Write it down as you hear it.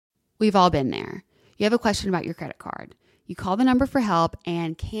We've all been there. You have a question about your credit card. You call the number for help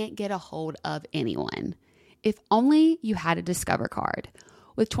and can't get a hold of anyone. If only you had a Discover card.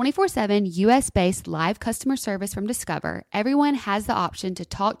 With 24/7 US-based live customer service from Discover, everyone has the option to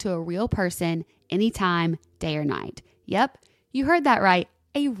talk to a real person anytime, day or night. Yep, you heard that right,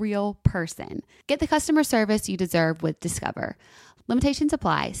 a real person. Get the customer service you deserve with Discover. Limitations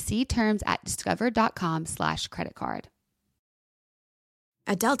apply. See terms at discover.com/creditcard.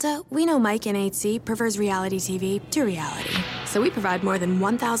 At Delta, we know Mike in 8C prefers reality TV to reality. So we provide more than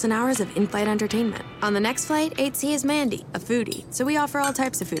 1,000 hours of in-flight entertainment. On the next flight, 8C is Mandy, a foodie. So we offer all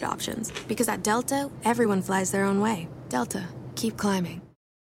types of food options. Because at Delta, everyone flies their own way. Delta, keep climbing.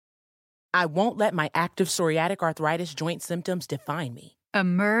 I won't let my active psoriatic arthritis joint symptoms define me.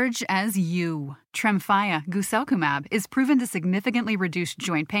 Emerge as you. Tremfya guselkumab is proven to significantly reduce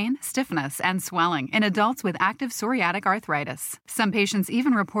joint pain, stiffness, and swelling in adults with active psoriatic arthritis. Some patients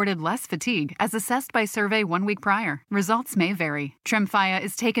even reported less fatigue as assessed by survey 1 week prior. Results may vary. Tremfya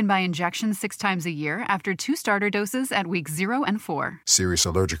is taken by injection 6 times a year after 2 starter doses at weeks 0 and 4. Serious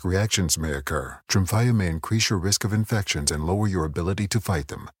allergic reactions may occur. Tremfya may increase your risk of infections and lower your ability to fight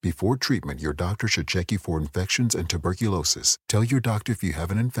them. Before treatment, your doctor should check you for infections and tuberculosis. Tell your doctor if you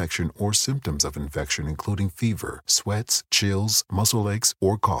have an infection or symptoms of infection, including fever, sweats, chills, muscle aches,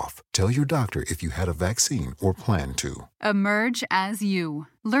 or cough. Tell your doctor if you had a vaccine or plan to. Emerge as you.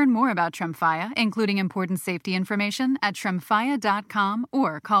 Learn more about Tremfya, including important safety information, at tremfya.com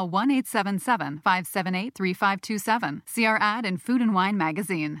or call 1-877-578-3527. See our ad in Food and Wine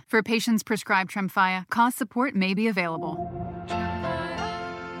magazine. For patients prescribed Tremfya, cost support may be available.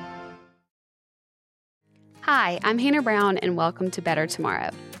 Hi, I'm Hannah Brown, and welcome to Better Tomorrow.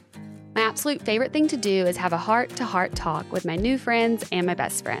 My absolute favorite thing to do is have a heart-to-heart talk with my new friends and my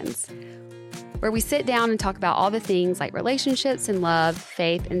best friends, where we sit down and talk about all the things like relationships and love,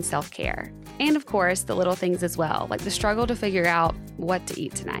 faith, and self-care. And of course, the little things as well, like the struggle to figure out what to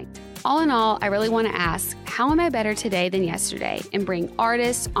eat tonight. All in all, I really want to ask, how am I better today than yesterday? And bring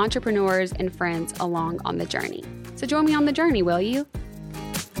artists, entrepreneurs, and friends along on the journey. So join me on the journey, will you?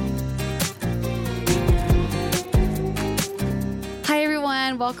 Hi,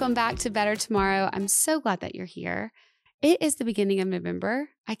 everyone. Welcome back to Better Tomorrow. I'm so glad that you're here. It is the beginning of November.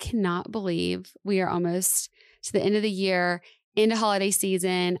 I cannot believe we are almost to the end of the year, into holiday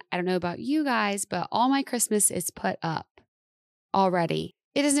season. I don't know about you guys, but all my Christmas is put up already.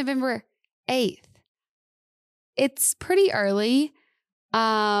 It is November 8th. It's pretty early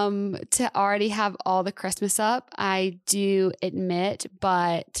to already have all the Christmas up, I do admit,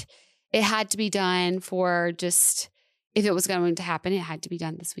 but it had to be done for just... If it was going to happen, it had to be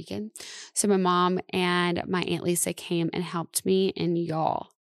done this weekend. So my mom and my Aunt Lisa came and helped me, and y'all,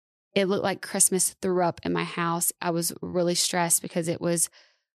 it looked like Christmas threw up in my house. I was really stressed because it was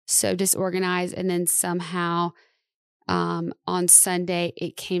so disorganized. And then somehow on Sunday,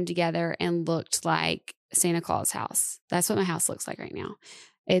 it came together and looked like Santa Claus' house. That's what my house looks like right now.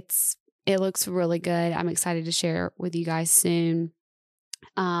 It looks really good. I'm excited to share with you guys soon.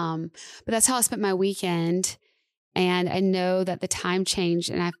 But that's how I spent my weekend. And I know that the time changed,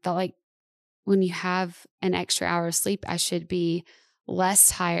 and I felt like when you have an extra hour of sleep, I should be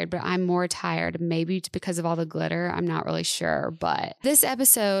less tired, but I'm more tired. Maybe it's because of all the glitter. I'm not really sure. But this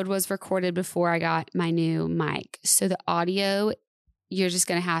episode was recorded before I got my new mic. So the audio, you're just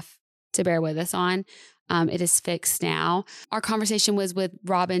going to have to bear with us on. It is fixed now. Our conversation was with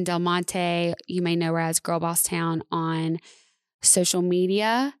Robyn DelMonte. You may know her as Girlbosstown on social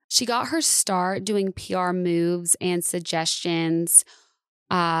media. She got her start doing PR moves and suggestions,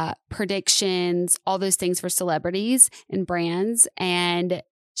 predictions, all those things for celebrities and brands. And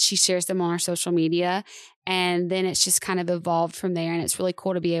she shares them on her social media. And then it's just kind of evolved from there. And it's really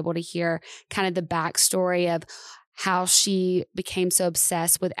cool to be able to hear kind of the backstory of how she became so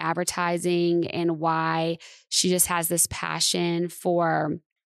obsessed with advertising and why she just has this passion for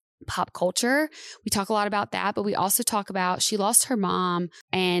pop culture. We talk a lot about that, but we also talk about she lost her mom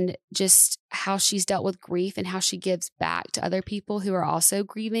and just how she's dealt with grief and how she gives back to other people who are also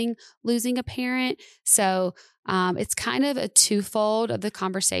grieving losing a parent. So it's kind of a twofold of the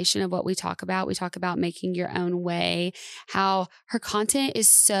conversation of what we talk about. We talk about making your own way, how her content is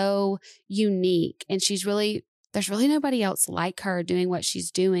so unique, and there's really nobody else like her doing what she's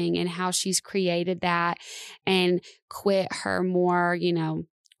doing, and how she's created that and quit her more,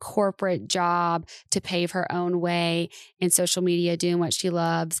 corporate job to pave her own way in social media, doing what she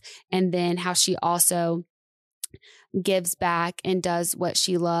loves. And then how she also gives back and does what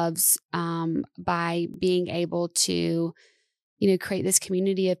she loves by being able to, create this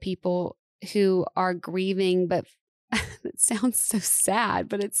community of people who are grieving, but that sounds so sad,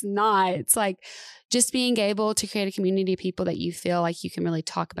 but it's not. It's like just being able to create a community of people that you feel like you can really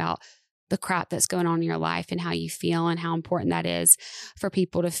talk about the crap that's going on in your life and how you feel and how important that is for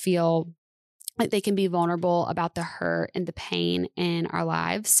people to feel like they can be vulnerable about the hurt and the pain in our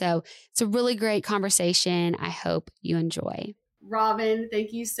lives. So it's a really great conversation. I hope you enjoy. Robyn,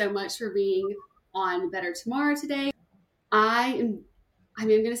 thank you so much for being on Better Tomorrow today. I'm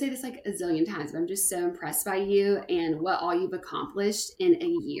going to say this like a zillion times, but I'm just so impressed by you, and what all you've accomplished in a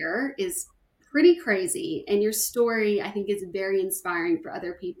year is pretty crazy. And your story, I think, is very inspiring for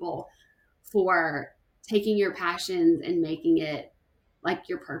other people for taking your passions and making it like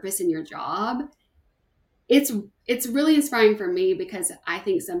your purpose in your job. It's really inspiring for me because I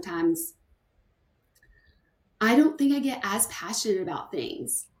think sometimes I don't think I get as passionate about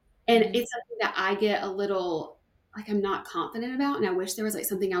things. And it's something that I get a little like I'm not confident about. And I wish there was like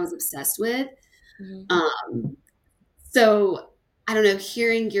something I was obsessed with. So I don't know,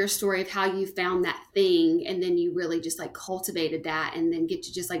 hearing your story of how you found that thing and then you really just like cultivated that and then get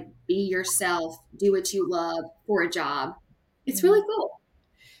to just like be yourself, do what you love for a job. It's really cool.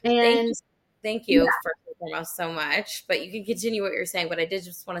 And thank you first and foremost so much, but you can continue what you're saying. But I did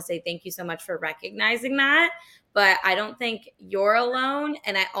just want to say thank you so much for recognizing that. But I don't think you're alone.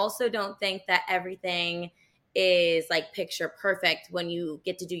 And I also don't think that everything is like picture perfect when you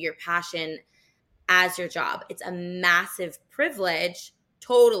get to do your passion as your job. It's a massive privilege,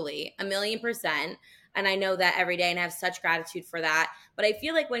 totally, 1,000,000%. And I know that every day and I have such gratitude for that. But I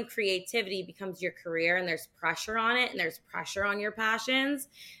feel like when creativity becomes your career and there's pressure on it and there's pressure on your passions,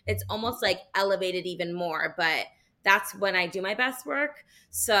 it's almost like elevated even more. But that's when I do my best work.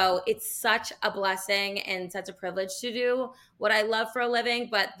 So it's such a blessing and such a privilege to do what I love for a living.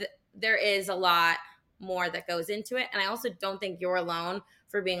 But there is a lot more that goes into it. And I also don't think you're alone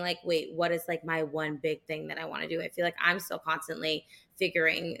for being like, wait, what is like my one big thing that I want to do? I feel like I'm still constantly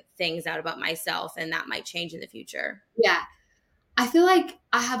figuring things out about myself, and that might change in the future. Yeah. I feel like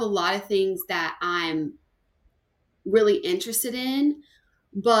I have a lot of things that I'm really interested in,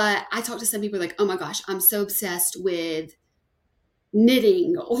 but I talk to some people like, oh my gosh, I'm so obsessed with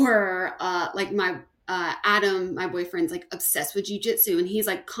knitting, or like my Adam, my boyfriend's like obsessed with jujitsu, and he's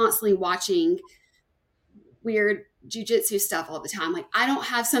like constantly watching weird jujitsu stuff all the time. Like I don't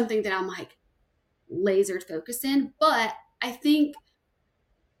have something that I'm like laser focused in, but I think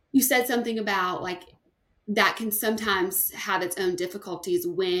you said something about like that can sometimes have its own difficulties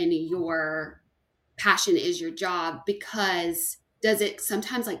when your passion is your job, because does it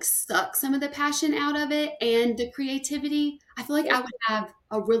sometimes like suck some of the passion out of it and the creativity? I feel like I would have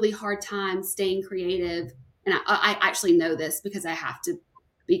a really hard time staying creative. And I actually know this because I have to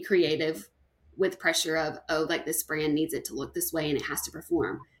be creative with pressure of, oh, like this brand needs it to look this way and it has to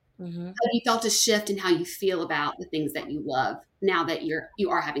perform. Mm-hmm. Have you felt a shift in how you feel about the things that you love now that you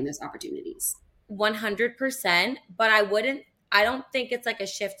are having those opportunities? 100%. But I don't think it's like a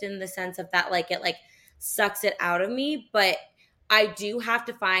shift in the sense of that, like it like sucks it out of me, but I do have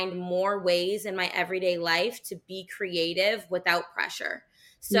to find more ways in my everyday life to be creative without pressure.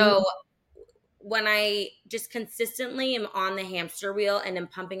 So when I just consistently am on the hamster wheel and am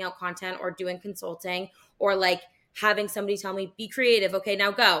pumping out content or doing consulting or like having somebody tell me, be creative, okay,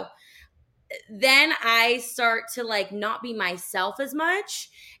 now go, then I start to like not be myself as much.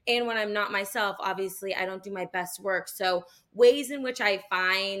 And when I'm not myself, obviously I don't do my best work. So ways in which I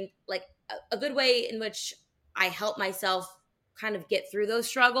find like a good way in which I help myself kind of get through those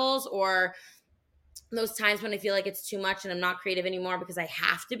struggles or those times when I feel like it's too much and I'm not creative anymore because I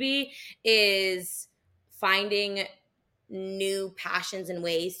have to be, is finding new passions and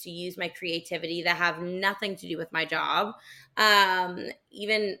ways to use my creativity that have nothing to do with my job.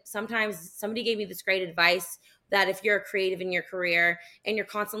 Even sometimes somebody gave me this great advice that if you're a creative in your career and you're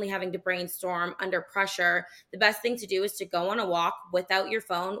constantly having to brainstorm under pressure, the best thing to do is to go on a walk without your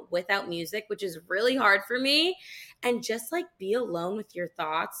phone, without music, which is really hard for me, and just like be alone with your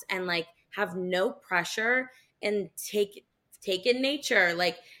thoughts and like have no pressure and take in nature,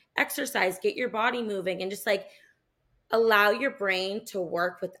 like exercise, get your body moving, and just like allow your brain to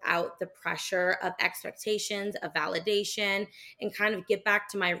work without the pressure of expectations, of validation, and kind of get back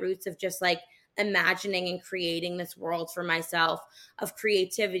to my roots of just like imagining and creating this world for myself of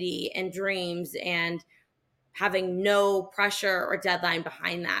creativity and dreams and having no pressure or deadline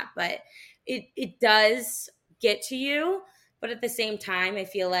behind that. But it does get to you. But at the same time, I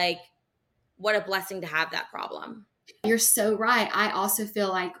feel like what a blessing to have that problem. You're so right. I also feel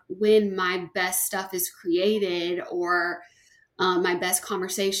like when my best stuff is created or my best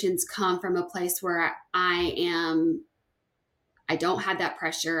conversations come from a place where I I don't have that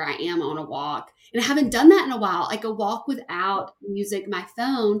pressure. I am on a walk. And I haven't done that in a while, like a walk without music, my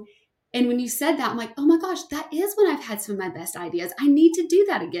phone. And when you said that, I'm like, oh my gosh, that is when I've had some of my best ideas. I need to do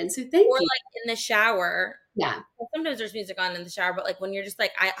that again. So thank Or you. like in the shower. Yeah. Sometimes there's music on in the shower, but like when you're just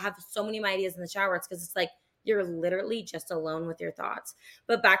like, I have so many of my ideas in the shower, it's because it's like you're literally just alone with your thoughts.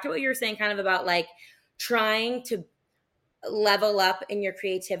 But back to what you were saying kind of about like trying to level up in your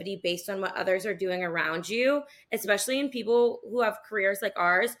creativity based on what others are doing around you, especially in people who have careers like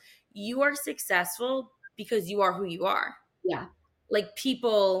ours. You are successful because you are who you are. Yeah. Like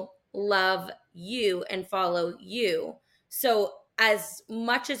people love you and follow you. So as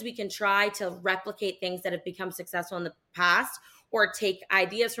much as we can try to replicate things that have become successful in the past or take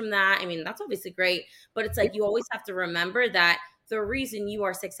ideas from that, I mean, that's obviously great, but it's like you always have to remember that the reason you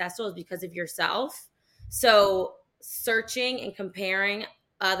are successful is because of yourself. So searching and comparing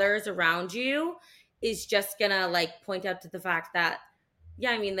others around you is just gonna like point out to the fact that,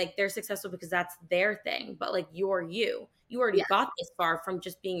 yeah, I mean, like they're successful because that's their thing, but like you're you. You already Yeah. got this far from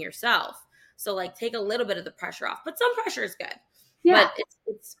just being yourself. So like take a little bit of the pressure off, but some pressure is good. Yeah. But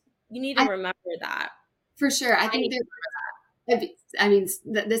it's you need to remember that. For sure. I think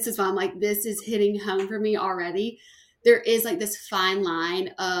this is why I'm like, this is hitting home for me already. There is like this fine line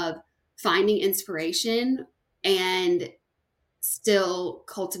of finding inspiration and still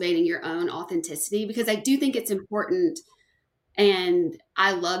cultivating your own authenticity, because I do think it's important. And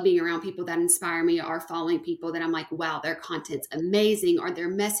I love being around people that inspire me, or following people that I'm like, wow, their content's amazing, or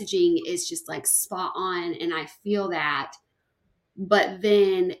their messaging is just like spot on. And I feel that. But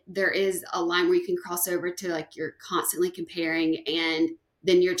then there is a line where you can cross over to like you're constantly comparing, and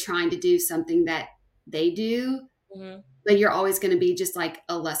then you're trying to do something that they do, but you're always going to be just like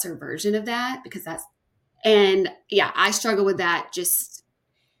a lesser version of that, because and yeah, I struggle with that.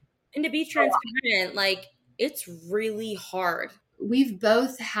 And to be transparent, like it's really hard. We've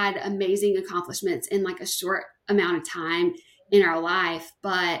both had amazing accomplishments in like a short amount of time in our life,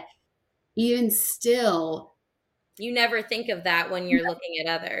 but even still, you never think of that when you're looking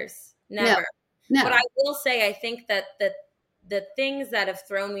at others. Never. No. But I will say, I think that the things that have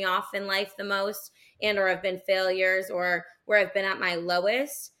thrown me off in life the most, and or have been failures, or where I've been at my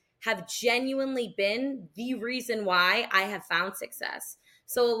lowest, have genuinely been the reason why I have found success.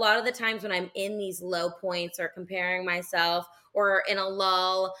 So a lot of the times when I'm in these low points or comparing myself or in a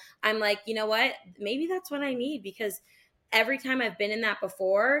lull, I'm like, you know what? Maybe that's what I need, because every time I've been in that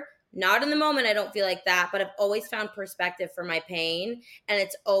before, not in the moment, I don't feel like that, but I've always found perspective for my pain, and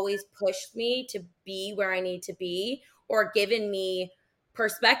it's always pushed me to be where I need to be, or given me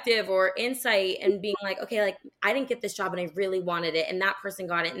perspective or insight, and being like, okay, like I didn't get this job and I really wanted it, and that person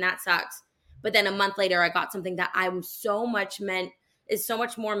got it, and that sucks. But then a month later, I got something that is so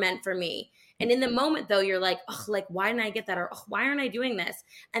much more meant for me. And in the moment though, you're like, oh, like why didn't I get that? Or oh, why aren't I doing this?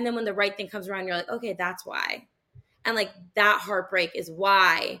 And then when the right thing comes around, you're like, okay, that's why. And like that heartbreak is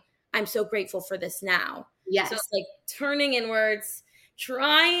why I'm so grateful for this now. Yes. So it's like turning inwards,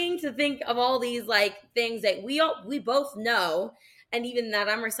 trying to think of all these like things that we both know, and even that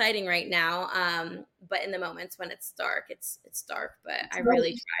I'm reciting right now. But in the moments when it's dark, it's dark. But I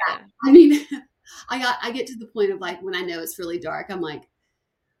really try to. I mean, I get to the point of like when I know it's really dark, I'm like,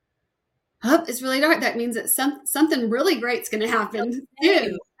 oh, it's really dark. That means that something really great's going to happen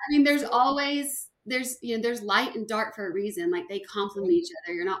soon. I mean, there's light and dark for a reason. Like they complement each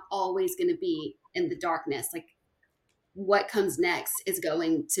other. You're not always going to be in the darkness. Like what comes next is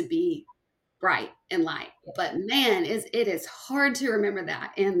going to be bright and light. But man, it is hard to remember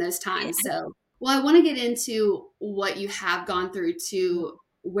that in those times. So, well, I want to get into what you have gone through to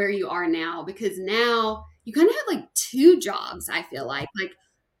where you are now, because now you kind of have like two jobs. I feel like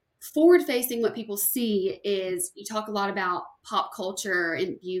forward facing, what people see is you talk a lot about pop culture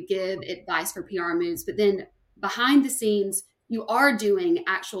and you give advice for PR moves, but then behind the scenes, you are doing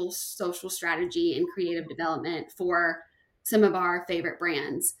actual social strategy and creative development for some of our favorite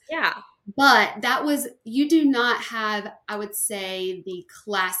brands. Yeah. But you do not have, I would say, the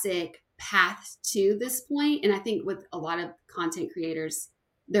classic path to this point. And I think with a lot of content creators,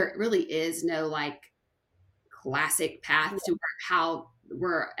 there really is no like classic path to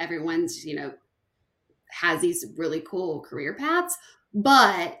where everyone's, has these really cool career paths.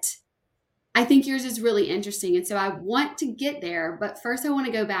 But I think yours is really interesting. And so I want to get there. But first I want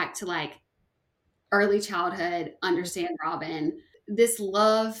to go back to like early childhood, understand Robyn. This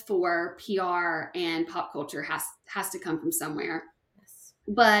love for PR and pop culture has to come from somewhere. Yes.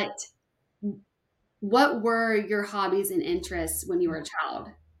 But what were your hobbies and interests when you were a child?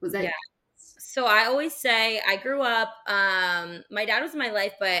 Was that... Yeah. So I always say I grew up, my dad was in my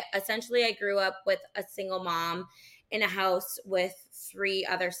life, but essentially I grew up with a single mom. in a house with 3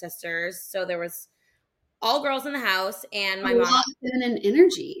 other sisters. So there was all girls in the house, and my mom. Feminine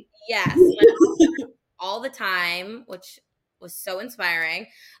energy. Yes, my mom all the time, which was so inspiring.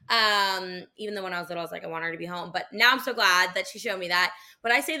 Even though when I was little, I was like, I want her to be home. But now I'm so glad that she showed me that.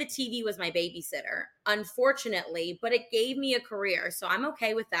 But I say the TV was my babysitter, unfortunately, but it gave me a career. So I'm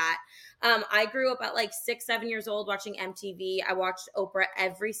okay with that. I grew up at like 6, 7 years old watching MTV. I watched Oprah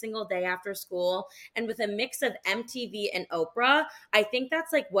every single day after school. And with a mix of MTV and Oprah, I think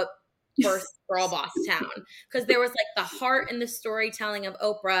that's like what first Girlbosstown, because there was like the heart and the storytelling of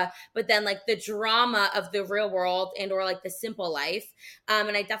Oprah, but then like the drama of the real world and or like the simple life.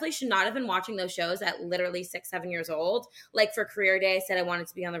 And I definitely should not have been watching those shows at literally 6, 7 years old. Like for career day, I said I wanted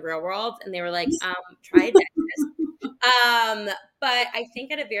to be on the Real World, and they were like, try a dentist. But I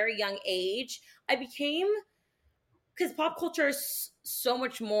think at a very young age, I became, because pop culture is so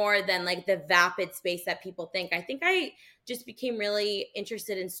much more than like the vapid space that people think. I think I just became really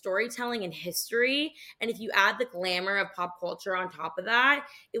interested in storytelling and history. And if you add the glamour of pop culture on top of that,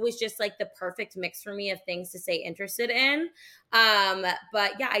 it was just like the perfect mix for me of things to stay interested in.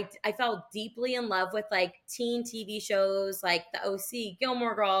 But yeah, I fell deeply in love with like teen TV shows like The OC,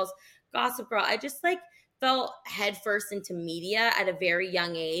 Gilmore Girls, Gossip Girl. I just like fell headfirst into media at a very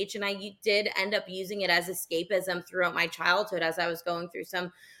young age. And I did end up using it as escapism throughout my childhood as I was going through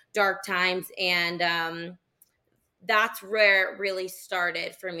some dark times. And that's where it really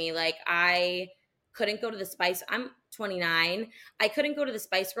started for me. Like I couldn't go to I'm 29. I couldn't go to the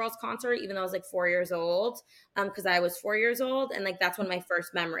Spice Girls concert, even though I was like 4 years old, because I was 4 years old. And like, that's one of my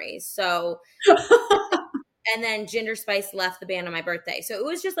first memories. So and then Ginger Spice left the band on my birthday. So it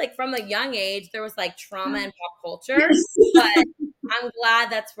was just like from a young age, there was like trauma in pop culture. But I'm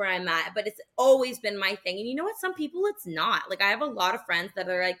glad that's where I'm at. But it's always been my thing. And you know what? Some people, it's not. Like I have a lot of friends that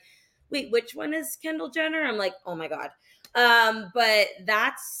are like, wait, which one is Kendall Jenner? I'm like, oh my God. But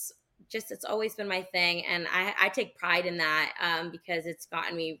that's just, it's always been my thing. And I take pride in that because it's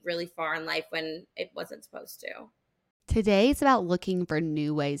gotten me really far in life when it wasn't supposed to. Today is about looking for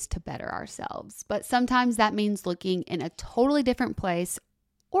new ways to better ourselves, but sometimes that means looking in a totally different place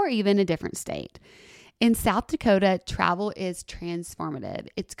or even a different state. In South Dakota, travel is transformative.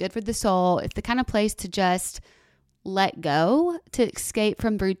 It's good for the soul. It's the kind of place to just let go, to escape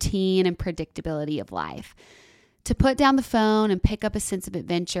from routine and predictability of life, to put down the phone and pick up a sense of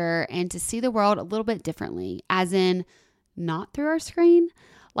adventure and to see the world a little bit differently, as in not through our screen.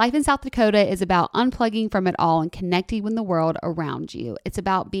 Life in South Dakota is about unplugging from it all and connecting with the world around you. It's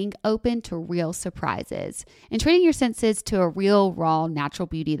about being open to real surprises and treating your senses to a real, raw, natural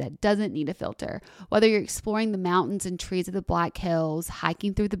beauty that doesn't need a filter. Whether you're exploring the mountains and trees of the Black Hills,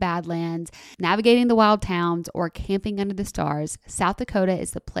 hiking through the Badlands, navigating the wild towns, or camping under the stars, South Dakota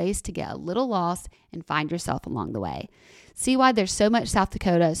is the place to get a little lost and find yourself along the way. See why there's so much South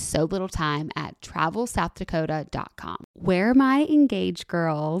Dakota, so little time at travelsouthdakota.com. Where are my engaged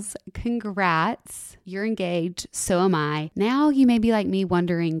girls? Congrats. You're engaged. So am I. Now you may be like me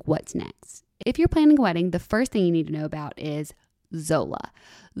wondering what's next. If you're planning a wedding, the first thing you need to know about is Zola.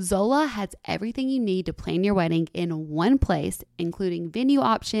 Zola has everything you need to plan your wedding in one place, including venue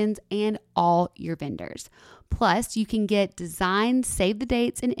options and all your vendors. Plus, you can get designs, save the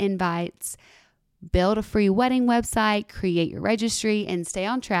dates and invites, build a free wedding website, create your registry, and stay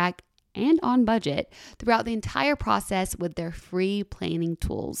on track and on budget throughout the entire process with their free planning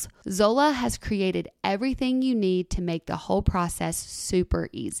tools. Zola has created everything you need to make the whole process super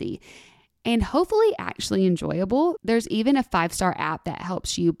easy and hopefully actually enjoyable. There's even a 5-star app that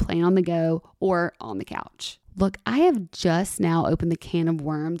helps you plan on the go or on the couch. Look, I have just now opened the can of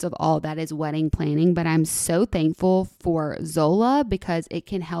worms of all that is wedding planning, but I'm so thankful for Zola because it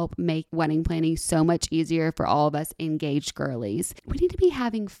can help make wedding planning so much easier for all of us engaged girlies. We need to be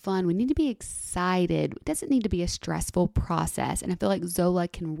having fun. We need to be excited. It doesn't need to be a stressful process. And I feel like Zola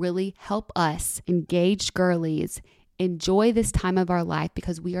can really help us engaged girlies enjoy this time of our life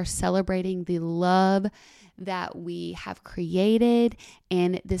because we are celebrating the love that we have created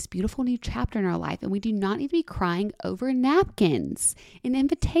and this beautiful new chapter in our life. And we do not need to be crying over napkins and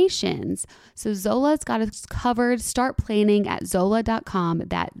invitations. So Zola's got us covered. Start planning at Zola.com.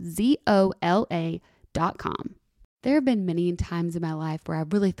 That's ZOLA.com. There have been many times in my life where I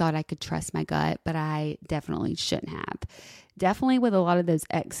really thought I could trust my gut, but I definitely shouldn't have. Definitely with a lot of those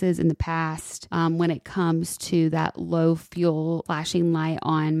exes in the past, when it comes to that low fuel flashing light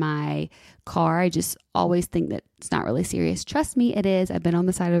on my car. I just always think that it's not really serious. Trust me, it is. I've been on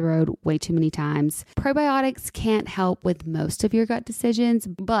the side of the road way too many times. Probiotics can't help with most of your gut decisions,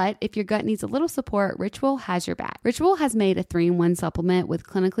 but if your gut needs a little support, Ritual has your back. Ritual has made a 3-in-1 supplement with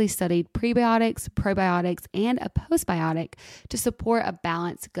clinically studied prebiotics, probiotics, and a postbiotic to support a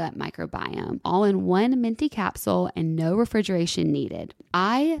balanced gut microbiome, all in one minty capsule and no refrigeration needed.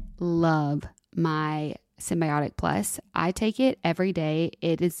 I love my Symbiotic Plus. I take it every day.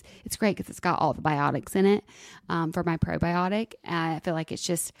 It's great because it's got all the biotics in it for my probiotic. I feel like it's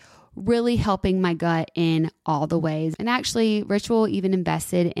just really helping my gut in all the ways. And actually, Ritual even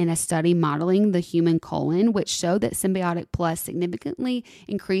invested in a study modeling the human colon, which showed that Symbiotic Plus significantly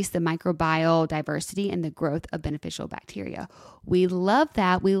increased the microbial diversity and the growth of beneficial bacteria. We love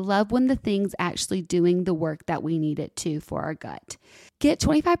that. We love when the thing's actually doing the work that we need it to for our gut. Get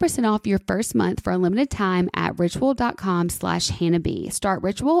 25% off your first month for a limited time at ritual.com/HannahB. Start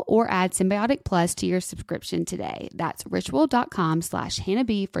Ritual or add Symbiotic Plus to your subscription today. That's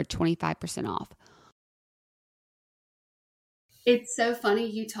ritual.com/HannahB for 25% off. It's so funny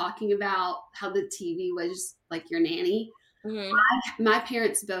you talking about how the TV was like your nanny. Mm-hmm. My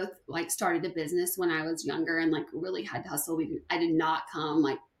parents both like started a business when I was younger and like really had to hustle. I did not come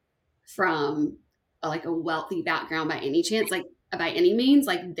like from like a wealthy background by any chance, like by any means.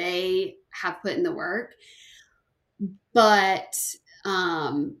 Like they have put in the work, but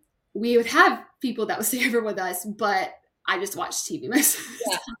we would have people that would stay over with us, but I just watched TV most of the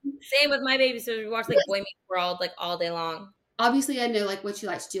time. Same with my babysitter. We watch like Boy Meets World like all day long. Obviously, I know like what you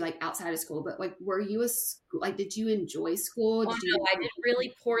like to do like outside of school, but like were you did you enjoy school? No, I did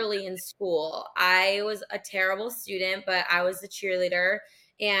really poorly in school. I was a terrible student, but I was the cheerleader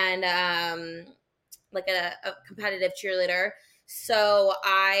and like a competitive cheerleader. So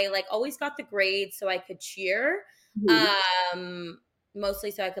I like always got the grades so I could cheer. Mm-hmm.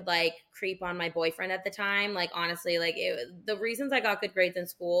 Mostly so I could like creep on my boyfriend at the time. Like honestly, like the reasons I got good grades in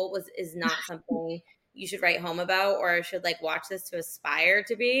school is not something you should write home about or should like watch this to aspire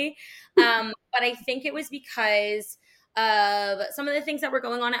to be. But I think it was because of some of the things that were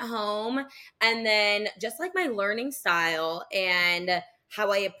going on at home, and then just like my learning style and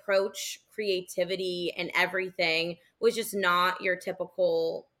how I approach creativity and everything was just not your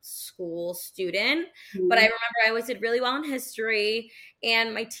typical school student. Mm-hmm. But I remember I always did really well in history,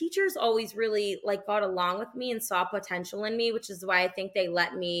 and my teachers always really like got along with me and saw potential in me, which is why I think they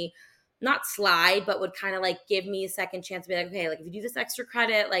let me not slide, but would kind of like give me a second chance to be like, okay, like if you do this extra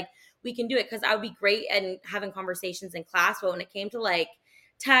credit, like we can do it. Cause I would be great at having conversations in class. But when it came to like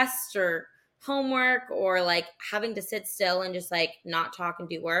tests or homework or like having to sit still and just like not talk and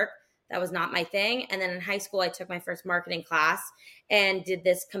do work, that was not my thing. And then in high school, I took my first marketing class and did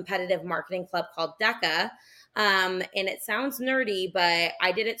this competitive marketing club called DECA. And it sounds nerdy, but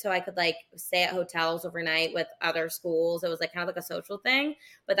I did it so I could like stay at hotels overnight with other schools. It was like kind of like a social thing,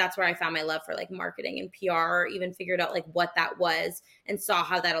 but that's where I found my love for like marketing and PR, even figured out like what that was and saw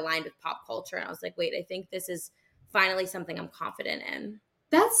how that aligned with pop culture. And I was like, wait, I think this is finally something I'm confident in.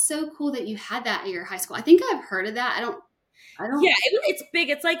 That's so cool that you had that at your high school. I think I've heard of that. I don't. Yeah, it's big.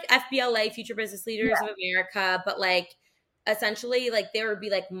 It's like FBLA, Future Business Leaders of America, but like essentially like there would be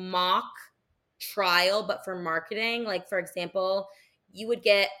like mock trial, but for marketing. Like for example, you would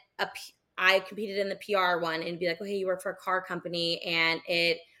get I competed in the PR one and be like, okay, you work for a car company and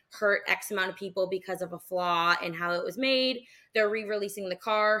it hurt X amount of people because of a flaw in how it was made. They're re-releasing the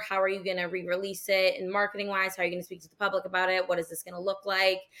car. How are you going to re-release it? And marketing wise, how are you going to speak to the public about it? What is this going to look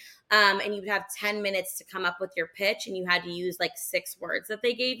like? And you would have 10 minutes to come up with your pitch, and you had to use like 6 words that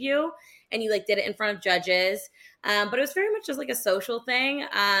they gave you, and you like did it in front of judges. But it was very much just like a social thing.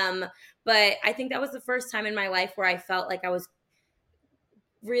 But I think that was the first time in my life where I felt like I was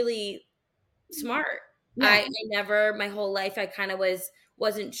really smart. Yeah. I never, my whole life, I kind of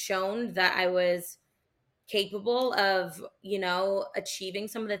wasn't shown that I was capable of, you know, achieving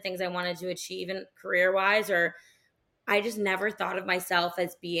some of the things I wanted to achieve in career-wise, or I just never thought of myself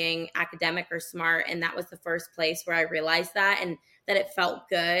as being academic or smart. And that was the first place where I realized that, and that it felt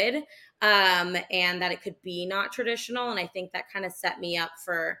good, and that it could be not traditional. And I think that kind of set me up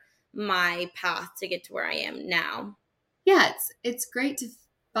for my path to get to where I am now. Yeah, it's great to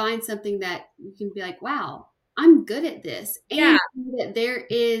find something that you can be like, wow, I'm good at this. And that there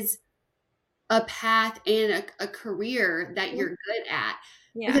is a path and a career that you're good at.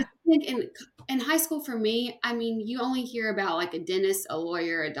 Yeah. Because I think in high school for me, I mean, you only hear about like a dentist, a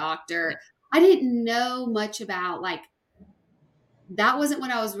lawyer, a doctor. I didn't know much about like, that wasn't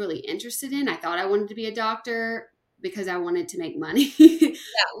what I was really interested in. I thought I wanted to be a doctor because I wanted to make money. Yeah,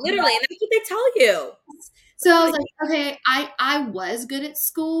 literally. And that's what they tell you. So I was like, okay, I was good at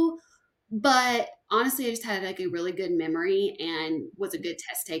school, But honestly, I just had like a really good memory and was a good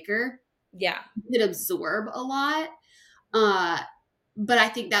test taker. Yeah. Could absorb a lot. But I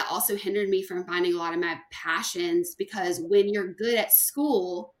think that also hindered me from finding a lot of my passions, because when you're good at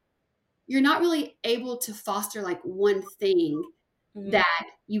school, you're not really able to foster like one thing that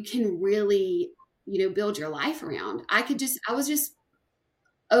you can really, build your life around. I was just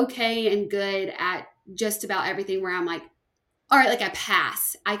okay and good at just about everything, where I'm like, all right, like I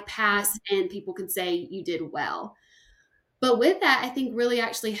pass and people can say you did well. But with that, I think really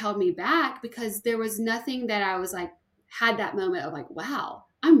actually held me back, because there was nothing that I was like, had that moment of like, wow,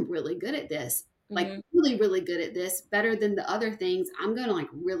 I'm really good at this. Like really, really good at this, better than the other things. I'm going to like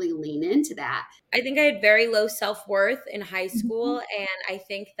really lean into that. I think I had very low self-worth in high school. And I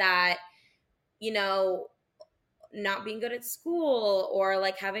think that, not being good at school, or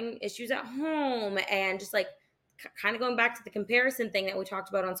like having issues at home, and just like kind of going back to the comparison thing that we talked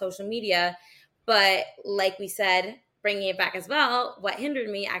about on social media. But like we said, bringing it back as well, what hindered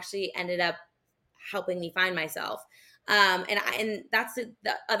me actually ended up helping me find myself. And that's the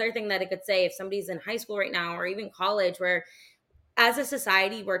other thing that I could say, if somebody's in high school right now, or even college, where as a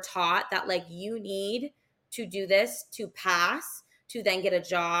society we're taught that like you need to do this to pass, to then get a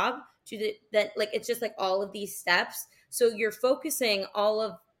job, that like it's just like all of these steps. So you're focusing all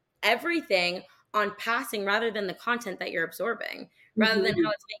of everything on passing, rather than the content that you're absorbing, rather than how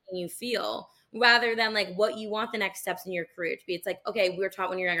it's making you feel, rather than like what you want the next steps in your career to be. It's like, okay, we were taught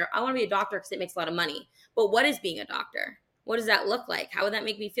when you're younger, I want to be a doctor because it makes a lot of money. But what is being a doctor? What does that look like? How would that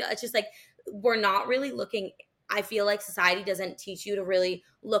make me feel? It's just like, we're not really looking. I feel like society doesn't teach you to really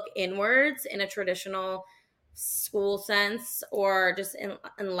look inwards in a traditional school sense, or just in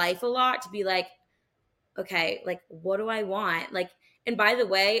life a lot, to be like, okay, like, what do I want? Like, and by the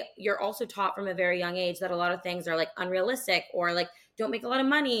way, you're also taught from a very young age that a lot of things are like unrealistic, or like don't make a lot of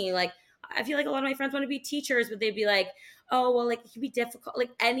money. Like, I feel like a lot of my friends want to be teachers, but they'd be like, oh, well, like it can be difficult.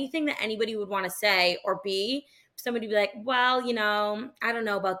 Like anything that anybody would want to say or be, somebody would be like, well, I don't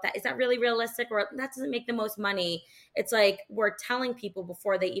know about that. Is that really realistic? Or that doesn't make the most money. It's like we're telling people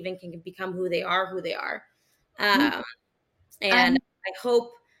before they even can become who they are. And I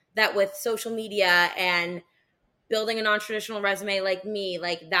hope that with social media and building a non-traditional resume like me,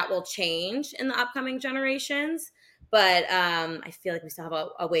 like that will change in the upcoming generations. But I feel like we still have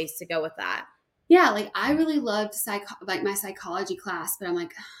a ways to go with that. Yeah, like I really loved my psychology class, but I'm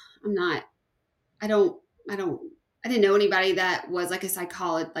like, I didn't know anybody that was like a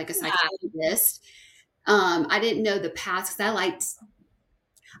psychologist. I didn't know the paths, because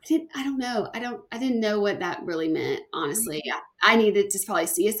I didn't know what that really meant, honestly. I needed to probably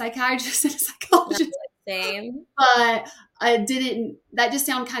see a psychiatrist and a psychologist. Same. But that just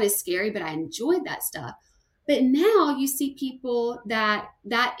sounded kind of scary, but I enjoyed that stuff. But now you see people that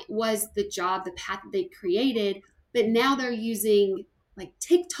was the job, the path that they created, but now they're using like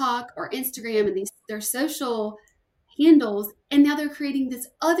TikTok or Instagram and their social handles, and now they're creating this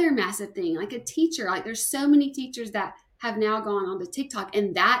other massive thing, like a teacher. Like there's so many teachers that have now gone on to TikTok,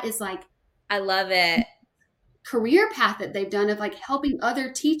 and that is like, I love it. Career path that they've done of like helping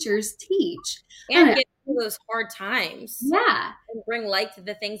other teachers teach and get through those hard times. Yeah. And bring light to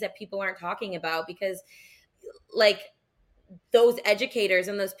the things that people aren't talking about, because like those educators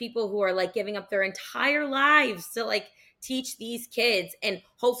and those people who are like giving up their entire lives to like teach these kids and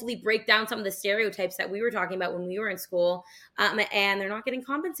hopefully break down some of the stereotypes that we were talking about when we were in school, and they're not getting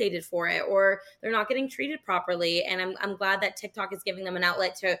compensated for it, or they're not getting treated properly. And I'm glad that TikTok is giving them an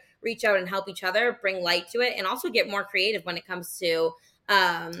outlet to reach out and help each other, bring light to it, and also get more creative when it comes to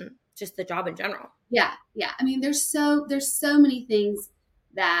just the job in general. Yeah. I mean, there's so many things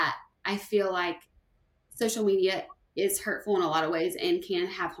that I feel like social media is hurtful in a lot of ways and can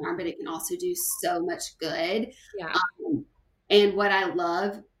have harm, but it can also do so much good. Yeah. And what I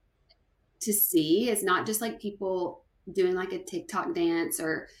love to see is not just like people doing like a TikTok dance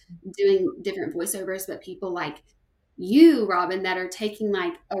or doing different voiceovers, but people like you, Robyn, that are taking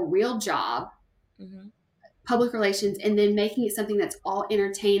like a real job, public relations, and then making it something that's all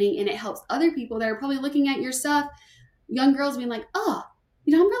entertaining, and it helps other people that are probably looking at your stuff, young girls being like, oh,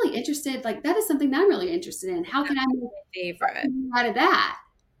 I'm really interested. Like that is something that I'm really interested in. How can I make out of that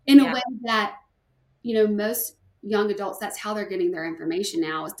in a way that, most young adults, that's how they're getting their information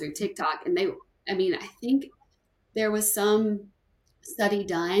now, is through TikTok. And I think there was some study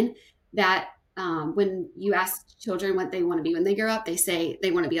done that when you ask children what they want to be when they grow up, they say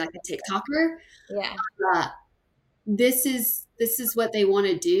they want to be like a TikToker. Yeah. This is what they want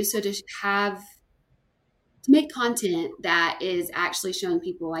to do. So to make content that is actually showing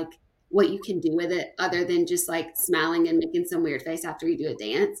people like what you can do with it, other than just like smiling and making some weird face after you do a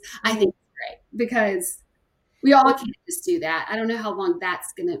dance, I think great, because we all can't just do that. I don't know how long that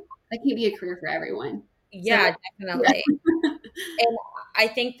can't be a career for everyone. Yeah, so, definitely. Yeah. And I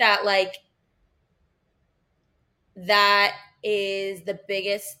think that like that is the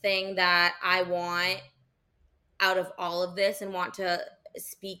biggest thing that I want out of all of this and want to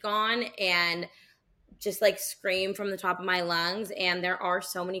speak on and just like scream from the top of my lungs. And there are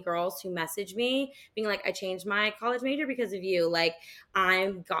so many girls who message me being like, I changed my college major because of you. Like,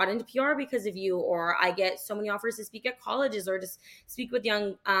 I got into PR because of you. Or I get so many offers to speak at colleges or just speak with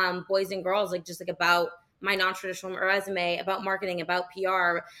young boys and girls, like just like about my non-traditional resume, about marketing, about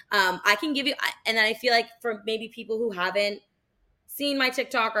PR. I can give you, and then I feel like for maybe people who haven't seen my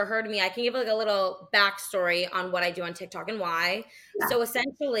TikTok or heard me, I can give like a little backstory on what I do on TikTok and why. Yeah. So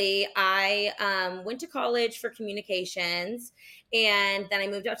essentially, I went to college for communications, and then I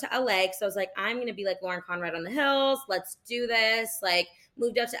moved out to LA. So I was like, I'm going to be like Lauren Conrad on the Hills. Let's do this. Like,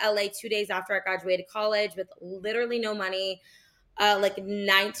 moved out to LA 2 days after I graduated college with literally no money, like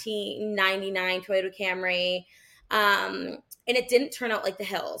 1999 Toyota Camry. And it didn't turn out like the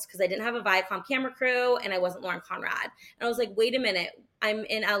Hills because I didn't have a Viacom camera crew and I wasn't Lauren Conrad. And I was like, wait a minute, I'm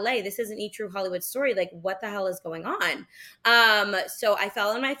in LA. This isn't a true Hollywood story. Like, what the hell is going on? So I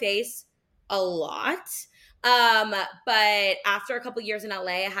fell on my face a lot. But after a couple years in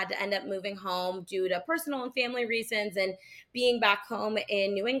LA, I had to end up moving home due to personal and family reasons. And being back home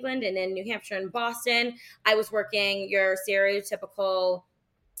in New England and in New Hampshire and Boston, I was working your stereotypical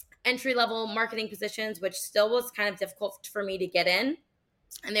entry-level marketing positions, which still was kind of difficult for me to get in.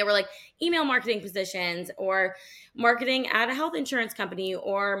 And they were like email marketing positions or marketing at a health insurance company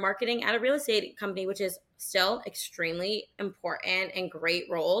or marketing at a real estate company, which is still extremely important and great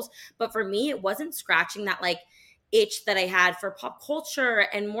roles. But for me, it wasn't scratching that like itch that I had for pop culture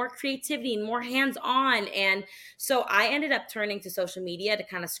and more creativity and more hands-on. And so I ended up turning to social media to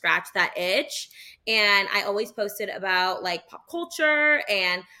kind of scratch that itch. And I always posted about like pop culture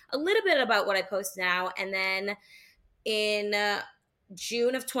and a little bit about what I post now. And then in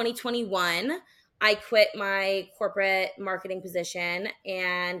June of 2021, I quit my corporate marketing position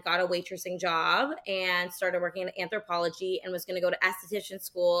and got a waitressing job and started working in Anthropology and was going to go to esthetician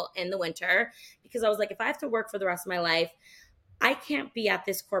school in the winter because I was like, if I have to work for the rest of my life, I can't be at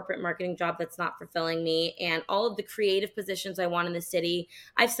this corporate marketing job that's not fulfilling me. And all of the creative positions I want in the city,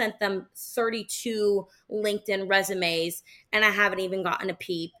 I've sent them 32 LinkedIn resumes and I haven't even gotten a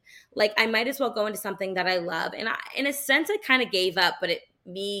peep. Like, I might as well go into something that I love. And in a sense, I kind of gave up, but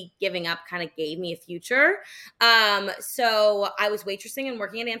me giving up kind of gave me a future. So I was waitressing and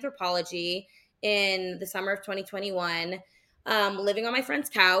working at Anthropology in the summer of 2021. Living on my friend's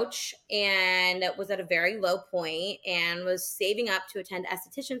couch and was at a very low point and was saving up to attend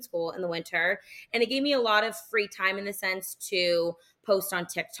esthetician school in the winter. And it gave me a lot of free time in the sense to post on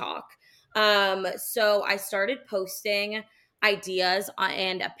TikTok. So I started posting ideas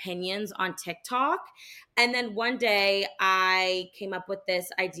and opinions on TikTok. And then one day I came up with this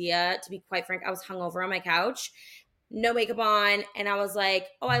idea. To be quite frank, I was hungover on my couch, no makeup on, and I was like,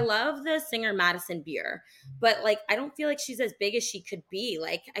 oh, I love the singer Madison Beer, but like I don't feel like she's as big as she could be.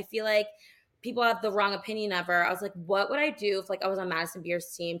 Like, I feel like people have the wrong opinion of her. I was like, what would I do if like I was on Madison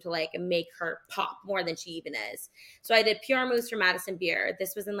Beer's team to like make her pop more than she even is? So I did PR moves for Madison Beer.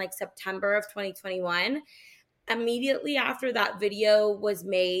 This was in like September of 2021. Immediately after that video was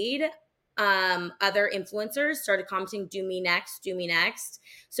made, other influencers started commenting, do me next, do me next.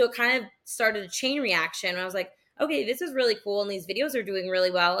 So it kind of started a chain reaction. I was like, okay, this is really cool. And these videos are doing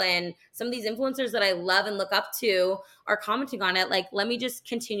really well. And some of these influencers that I love and look up to are commenting on it. Like, let me just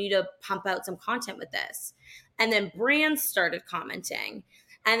continue to pump out some content with this. And then brands started commenting.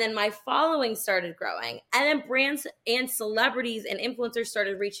 And then my following started growing. And then brands and celebrities and influencers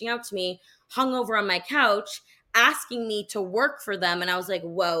started reaching out to me, hungover on my couch, asking me to work for them. And I was like,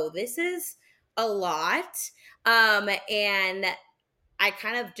 whoa, this is a lot. And I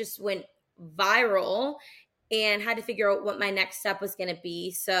kind of just went viral and had to figure out what my next step was going to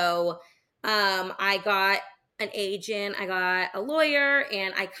be. So I got an agent, I got a lawyer,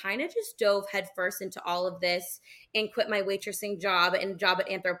 and I kind of just dove headfirst into all of this and quit my waitressing job and job at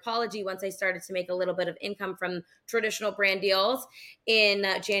Anthropology once I started to make a little bit of income from traditional brand deals in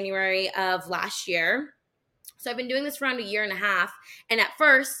January of last year. So I've been doing this for around a year and a half. And at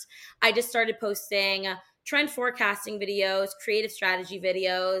first, I just started posting trend forecasting videos, creative strategy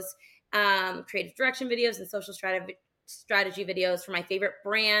videos, creative direction videos, and social strategy videos for my favorite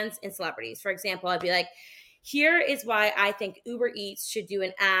brands and celebrities. For example, I'd be like, here is why I think Uber Eats should do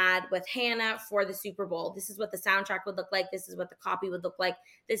an ad with Hannah for the Super Bowl. This is what the soundtrack would look like. This is what the copy would look like.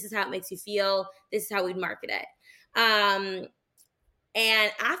 This is how it makes you feel. This is how we'd market it.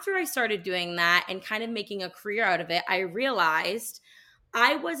 And after I started doing that and kind of making a career out of it, I realized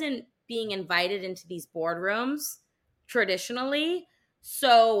I wasn't being invited into these boardrooms traditionally.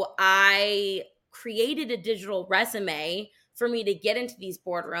 So I created a digital resume for me to get into these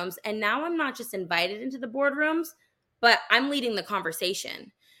boardrooms. And now I'm not just invited into the boardrooms, but I'm leading the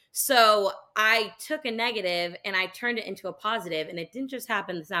conversation. So I took a negative and I turned it into a positive, and it didn't just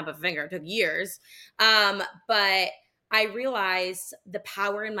happen the snap of a finger. It took years. But I realized the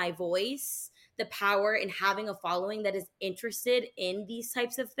power in my voice, the power in having a following that is interested in these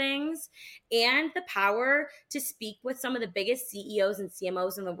types of things, and the power to speak with some of the biggest CEOs and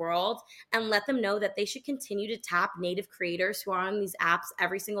CMOs in the world and let them know that they should continue to tap native creators who are on these apps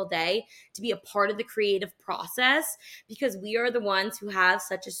every single day to be a part of the creative process, because we are the ones who have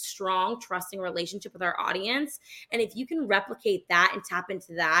such a strong, trusting relationship with our audience. And if you can replicate that and tap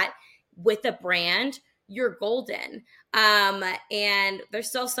into that with a brand, you're golden. And there's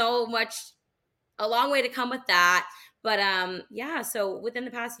still so much, a long way to come with that. But yeah, so within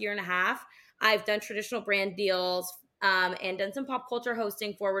the past year and a half, I've done traditional brand deals and done some pop culture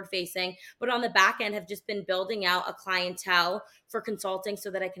hosting, forward facing, but on the back end have just been building out a clientele for consulting so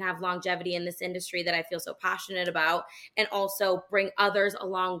that I can have longevity in this industry that I feel so passionate about, and also bring others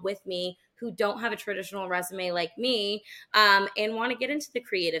along with me who don't have a traditional resume like me and want to get into the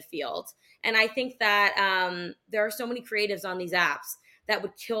creative field. And I think that there are so many creatives on these apps that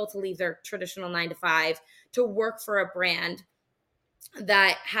would kill to leave their traditional 9-to-5 to work for a brand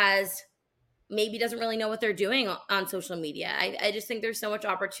that has maybe doesn't really know what they're doing on social media. I just think there's so much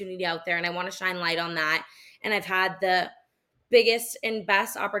opportunity out there, and I want to shine light on that. And I've had the biggest and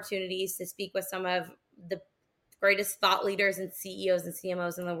best opportunities to speak with some of the greatest thought leaders and CEOs and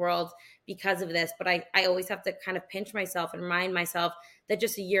CMOs in the world because of this. But I always have to kind of pinch myself and remind myself that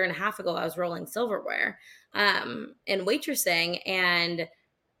just a year and a half ago, I was rolling silverware and waitressing. And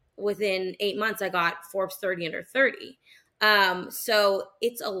within 8 months, I got Forbes 30 under 30. So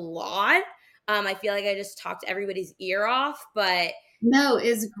it's a lot. I feel like I just talked everybody's ear off, but no,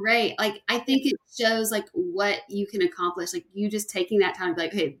 it's great. Like, I think it shows like what you can accomplish. Like, you just taking that time to be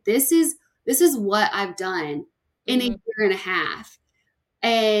like, hey, this is what I've done in a year and a half.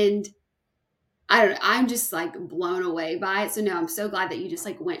 And I don't know, I'm just like blown away by it. So no, I'm so glad that you just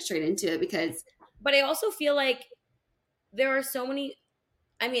like went straight into it, because. But I also feel like there are so many,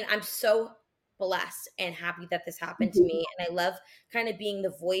 I mean, I'm so blessed and happy that this happened to me. And I love kind of being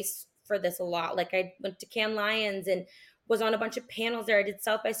the voice for this a lot. Like, I went to Cannes Lions and was on a bunch of panels there. I did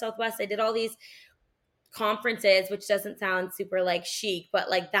South by Southwest. I did all these conferences, which doesn't sound super like chic, but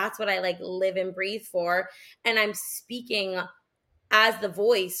like that's what I like live and breathe for. And I'm speaking as the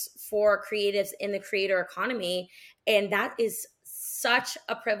voice for creatives in the creator economy. And that is such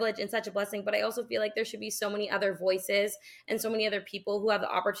a privilege and such a blessing. But I also feel like there should be so many other voices and so many other people who have the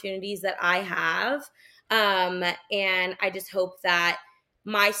opportunities that I have. And I just hope that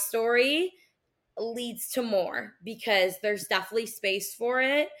my story leads to more, because there's definitely space for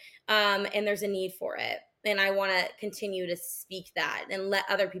it, and there's a need for it. And I want to continue to speak that and let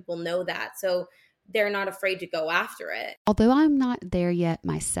other people know that, so they're not afraid to go after it. Although I'm not there yet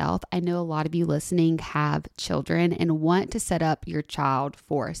myself, I know a lot of you listening have children and want to set up your child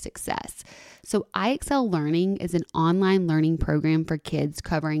for success. So IXL Learning is an online learning program for kids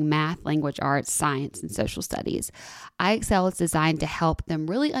covering math, language arts, science, and social studies. IXL is designed to help them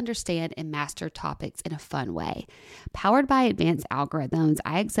really understand and master topics in a fun way. Powered by advanced algorithms,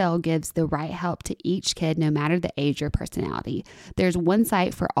 IXL gives the right help to each kid no matter the age or personality. There's one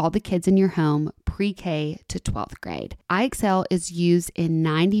site for all the kids in your home, pre-K to 12th grade. IXL is used in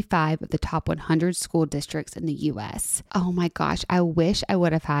 95 of the top 100 school districts in the U.S. Oh my gosh, I wish I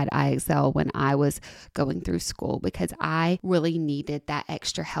would have had IXL when I was going through school, because I really needed that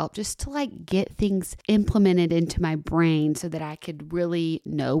extra help just to like get things implemented into my brain so that I could really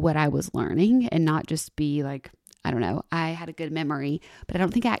know what I was learning and not just be like, I don't know, I had a good memory, but I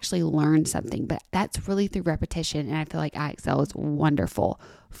don't think I actually learned something. But that's really through repetition. And I feel like IXL is wonderful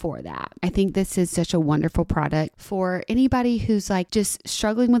for that. I think this is such a wonderful product for anybody who's like just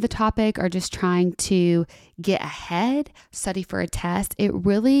struggling with a topic or just trying to get ahead, study for a test. It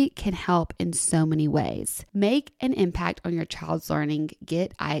really can help in so many ways. Make an impact on your child's learning.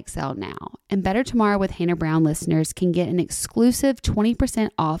 Get IXL now. And Better Tomorrow with Hannah Brown listeners can get an exclusive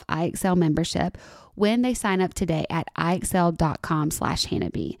 20% off IXL membership when they sign up today at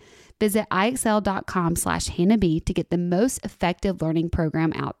IXL.com/HannahB. Visit IXL.com/HannahB to get the most effective learning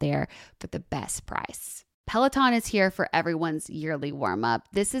program out there for the best price. Peloton is here for everyone's yearly warm-up.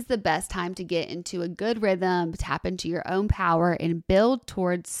 This is the best time to get into a good rhythm, tap into your own power, and build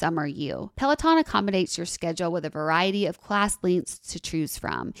towards summer you. Peloton accommodates your schedule with a variety of class lengths to choose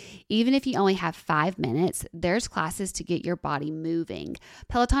from. Even if you only have 5 minutes, there's classes to get your body moving.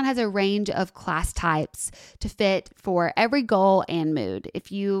 Peloton has a range of class types to fit for every goal and mood. If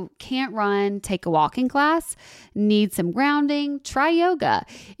you can't run, take a walking class. Need some grounding? Try yoga.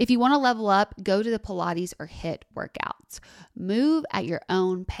 If you want to level up, go to the Pilates or HIIT workouts. Move at your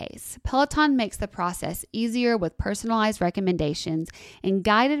own pace. Peloton makes the process easier with personalized recommendations and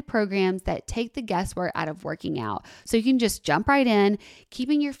guided programs that take the guesswork out of working out, so you can just jump right in,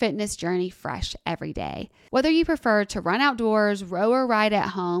 keeping your fitness journey fresh every day. Whether you prefer to run outdoors, row or ride at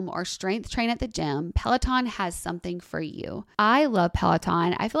home, or strength train at the gym, Peloton has something for you. I love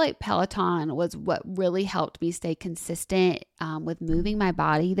Peloton. I feel like Peloton was what really helped me stay consistent with moving my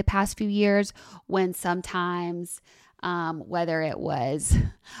body the past few years, when sometimes whether it was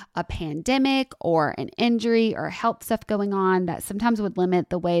a pandemic or an injury or health stuff going on that sometimes would limit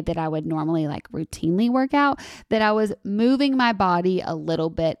the way that I would normally routinely work out, that I was moving my body a little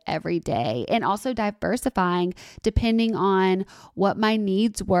bit every day, and also diversifying depending on what my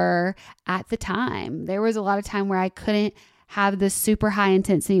needs were at the time. There was a lot of time where I couldn't have this super high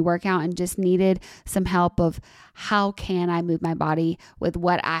intensity workout and just needed some help of how can I move my body with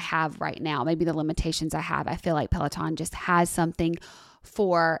what I have right now, maybe the limitations I have. I feel like Peloton just has something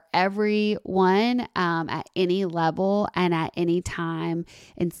for everyone at any level and at any time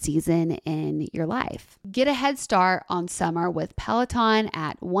and season in your life. Get a head start on summer with Peloton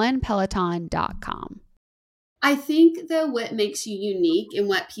at onepeloton.com. I think though what makes you unique and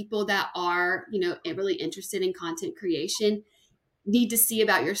what people that are, really interested in content creation need to see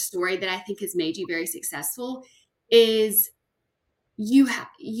about your story that I think has made you very successful is you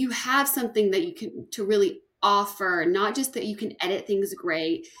have something that you can to really offer, not just that you can edit things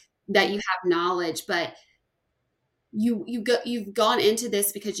great, that you have knowledge, but you've gone into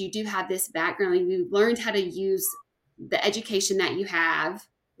this because you do have this background and you've learned how to use the education that you have,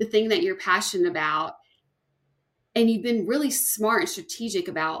 the thing that you're passionate about. And you've been really smart and strategic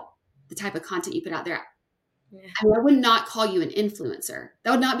about the type of content you put out there. Yeah. I would not call you an influencer.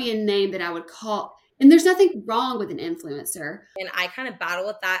 That would not be a name that I would call. And there's nothing wrong with an influencer. And I kind of battle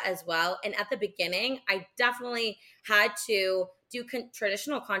with that as well. And at the beginning, I definitely had to do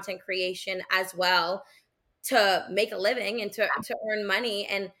traditional content creation as well to make a living and to earn money.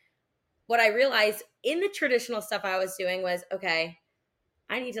 And what I realized in the traditional stuff I was doing was, okay,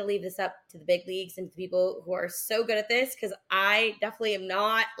 I need to leave this up to the big leagues and to people who are so good at this, because I definitely am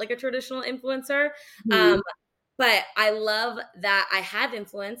not like a traditional influencer. Mm-hmm. But I love that I have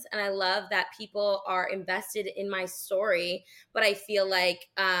influence, and I love that people are invested in my story. But I feel like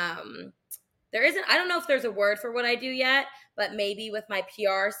there isn't, I don't know if there's a word for what I do yet, but maybe with my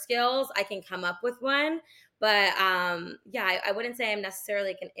PR skills, I can come up with one. But I wouldn't say I'm necessarily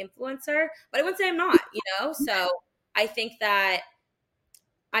like an influencer, but I wouldn't say I'm not, So I think that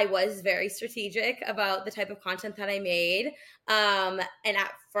I was very strategic about the type of content that I made. And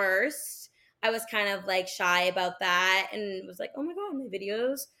at first I was kind of like shy about that and was like, oh my God, my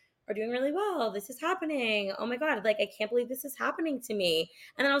videos are doing really well. This is happening. Oh my God. Like, I can't believe this is happening to me.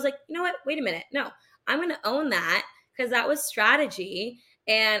 And then I was like, you know what? Wait a minute. No, I'm going to own that, because that was strategy.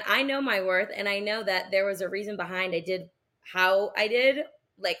 And I know my worth. And I know that there was a reason behind I did how I did,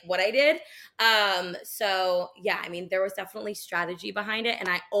 like what I did. There was definitely strategy behind it. And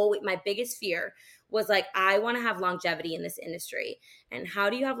my biggest fear was like, I want to have longevity in this industry. And how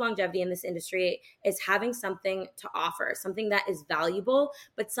do you have longevity in this industry is having something to offer, something that is valuable,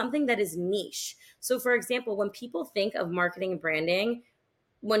 but something that is niche. So for example, when people think of marketing and branding,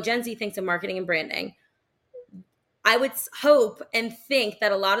 when Gen Z thinks of marketing and branding, I would hope and think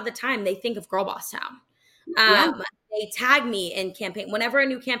that a lot of the time they think of Girlbosstown. They tag me in campaign. Whenever a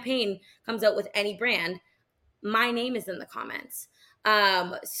new campaign comes out with any brand, my name is in the comments.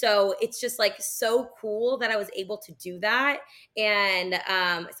 So it's just like so cool that I was able to do that. And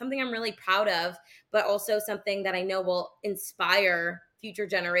something I'm really proud of, but also something that I know will inspire future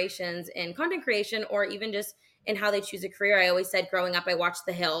generations in content creation, or even just in how they choose a career. I always said growing up, I watched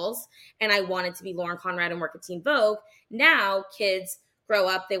The Hills and I wanted to be Lauren Conrad and work at Teen Vogue. Now kids grow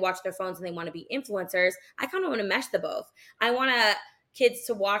up, they watch their phones and they want to be influencers. I kind of want to mesh the both. I want kids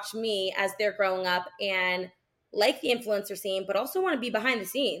to watch me as they're growing up and like the influencer scene, but also want to be behind the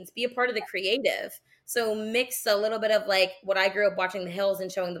scenes, be a part of the creative. So mix a little bit of like what I grew up watching The Hills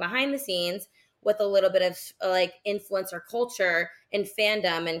and showing the behind the scenes with a little bit of like influencer culture and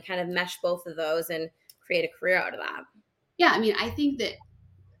fandom, and kind of mesh both of those and create a career out of that. Yeah. I mean, I think that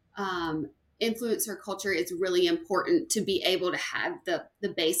influencer culture is really important to be able to have the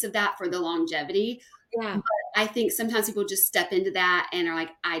base of that for the longevity. Yeah. But I think sometimes people just step into that and are like,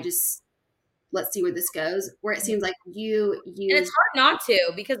 let's see where this goes. Where it seems like you And it's hard not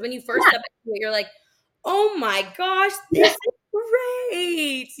to, because when you first step into it, you're like, oh my gosh, this is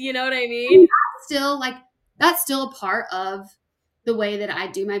great. You know what I mean? That's still a part of the way that I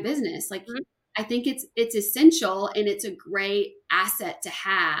do my business. Like, Mhm. I think it's essential and it's a great asset to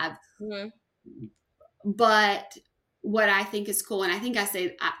have. Mm-hmm. But what I think is cool, and I think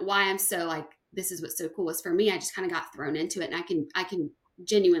why I'm so like, this is what's so cool, is for me, I just kind of got thrown into it, and I can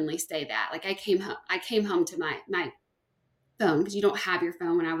genuinely say that. Like, I came home to my phone, because you don't have your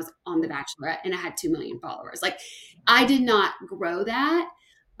phone, when I was on The Bachelorette and I had 2 million followers. Like, I did not grow that.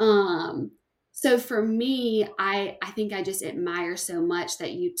 So for me, I think I just admire so much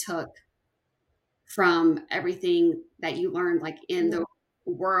that you took from everything that you learned, like in the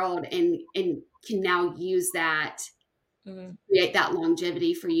world, and can now use that to create that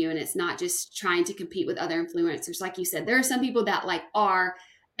longevity for you. And it's not just trying to compete with other influencers. Like you said, there are some people that like are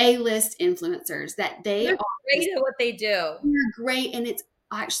A-list influencers that They're great at what they do. they're great, and it's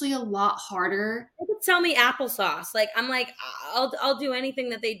actually a lot harder. They could sell me applesauce. Like, I'm like, I'll do anything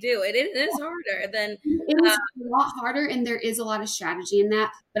that they do. It is harder than It is a lot harder, and there is a lot of strategy in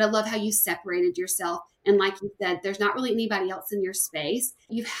that. But I love how you separated yourself. And like you said, there's not really anybody else in your space.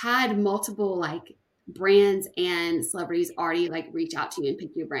 You've had multiple like brands and celebrities already like reach out to you and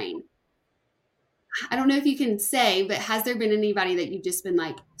pick your brain. I don't know if you can say, but has there been anybody that you've just been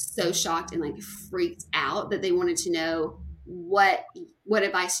like so shocked and like freaked out that they wanted to know what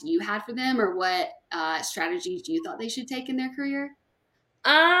advice you had for them, or what strategies you thought they should take in their career?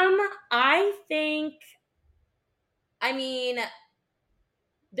 I think, I mean,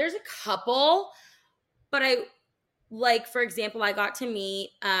 there's a couple, but for example, I got to meet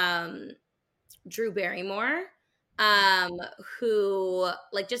Drew Barrymore, who,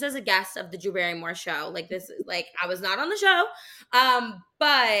 like, just as a guest of the Drew Barrymore show. Like, this is like, I was not on the show,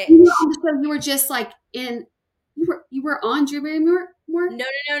 but You were on the show. You were just like you were on Drew Barrymore? no.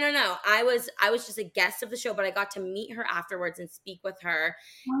 I was just a guest of the show, but I got to meet her afterwards and speak with her,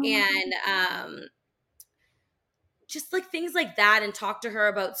 and just like things like that, and talk to her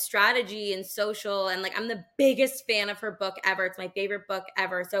about strategy and social. And like, I'm the biggest fan of her book ever. It's my favorite book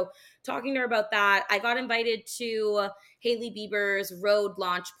ever. So talking to her about that, I got invited to Hailey Bieber's Road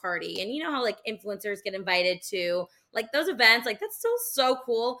launch party. And you know how like influencers get invited to like those events, like that's still so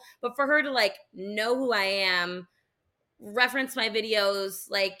cool. But for her to like know who I am, reference my videos,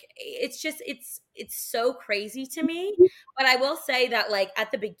 like it's so crazy to me. But I will say that like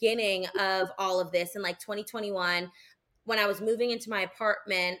at the beginning of all of this in like 2021, when I was moving into my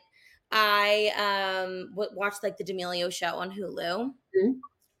apartment, I watched like the D'Amelio show on Hulu. Mm-hmm.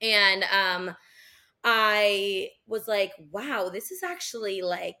 And I was like, wow, this is actually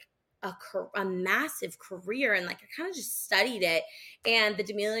like a massive career. And like, I kind of just studied it. And the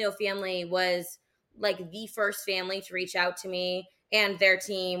D'Amelio family was like the first family to reach out to me and their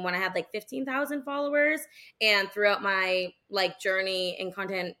team when I had like 15,000 followers. And throughout my like journey in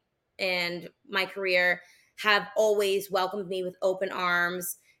content and my career, have always welcomed me with open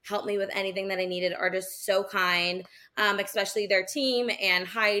arms, helped me with anything that I needed, are just so kind, especially their team and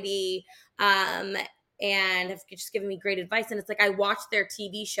Heidi, and have just given me great advice. And it's like, I watched their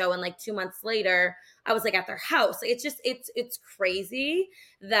TV show, and like 2 months later, I was like at their house. It's just, it's crazy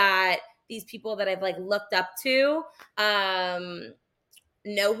that these people that I've like looked up to,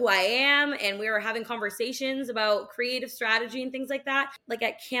 know who I am, and we were having conversations about creative strategy and things like that. Like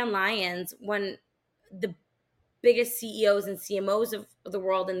at Cannes Lions, when the biggest CEOs and CMOs of the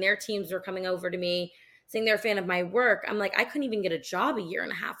world and their teams were coming over to me saying they're a fan of my work, I'm like, I couldn't even get a job a year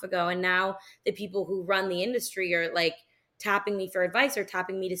and a half ago. And now the people who run the industry are like tapping me for advice or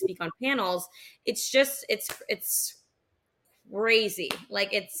tapping me to speak on panels. It's just, it's crazy.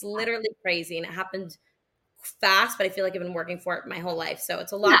 Like, it's literally crazy. And it happened fast, but I feel like I've been working for it my whole life. So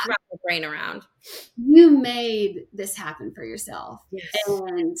it's a lot to wrap my brain around. You made this happen for yourself. Yes.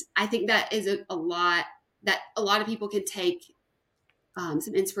 And I think that is a lot that a lot of people can take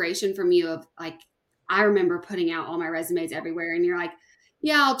some inspiration from you. Of like, I remember putting out all my resumes everywhere, and you're like,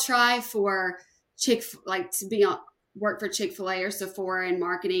 yeah, I'll try for to be on work for Chick-fil-A or Sephora in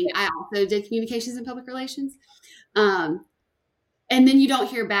marketing. I also did communications and public relations. And then you don't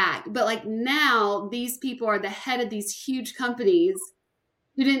hear back. But like, now these people are the head of these huge companies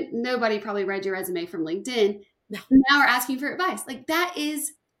who nobody probably read your resume from LinkedIn. No. Now are asking for advice. Like, that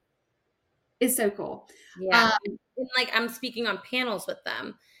is so cool. Yeah. And like, I'm speaking on panels with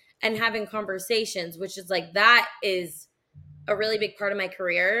them and having conversations, which is like, that is a really big part of my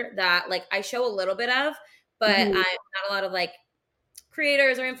career that like I show a little bit of, but I'm not a lot of like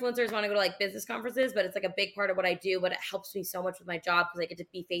creators or influencers want to go to like business conferences, but it's like a big part of what I do. But it helps me so much with my job because I get to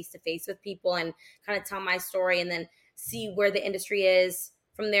be face to face with people and kind of tell my story and then see where the industry is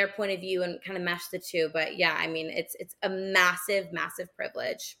from their point of view and kind of mesh the two. But yeah, I mean, it's a massive, massive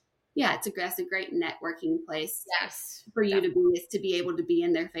privilege. Yeah, that's a great networking place Yes, for you definitely. to be able to be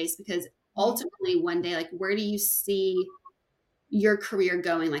in their face, because ultimately one day, like, where do you see your career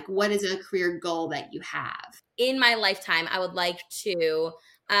going? Like, what is a career goal that you have? In my lifetime, I would like to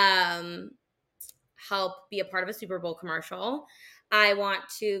help be a part of a Super Bowl commercial. I want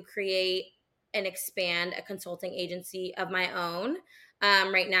to create and expand a consulting agency of my own.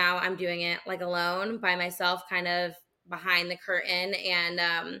 Right now, I'm doing it like alone by myself, kind of behind the curtain.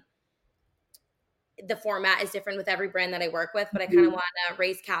 And the format is different with every brand that I work with, but I kind of want to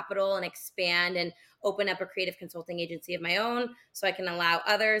raise capital and expand and open up a creative consulting agency of my own so I can allow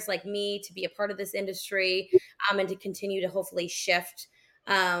others like me to be a part of this industry, and to continue to hopefully shift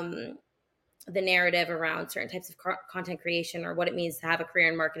the narrative around certain types of content creation or what it means to have a career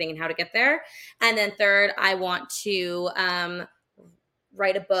in marketing and how to get there. And then third, I want to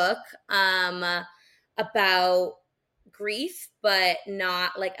write a book about grief, but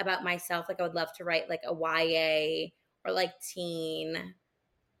not like about myself. Like I would love to write like a YA or like teen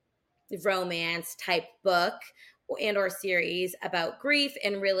romance type book and or series about grief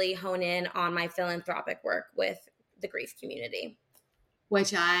and really hone in on my philanthropic work with the grief community.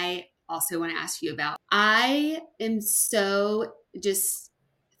 Which I also want to ask you about. I am so just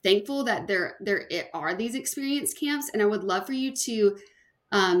thankful that there are these experience camps, and I would love for you to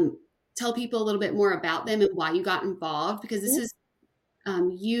tell people a little bit more about them and why you got involved, because this is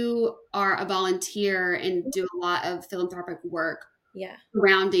you are a volunteer and do a lot of philanthropic work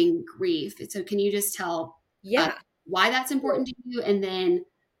surrounding grief. So can you just tell why that's important to you, and then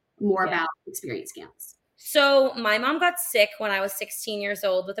more about experience camps? So my mom got sick when I was 16 years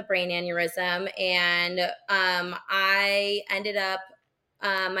old with a brain aneurysm, and I ended up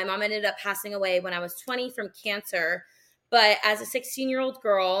my mom ended up passing away when I was 20 from cancer. But as a 16-year-old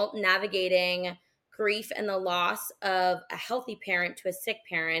girl, navigating grief and the loss of a healthy parent to a sick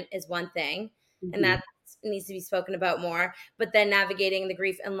parent is one thing, and that needs to be spoken about more. But then navigating the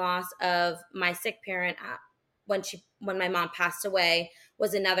grief and loss of my sick parent when my mom passed away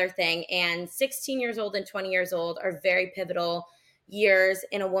was another thing. And 16 years old and 20 years old are very pivotal years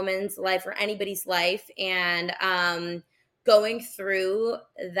in a woman's life or anybody's life. And going through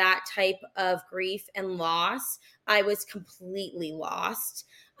that type of grief and loss, I was completely lost.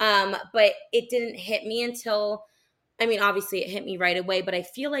 But it didn't hit me until, I mean, obviously it hit me right away, but I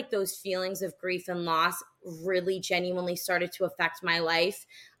feel like those feelings of grief and loss really genuinely started to affect my life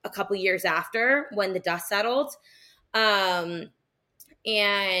a couple years after, when the dust settled. And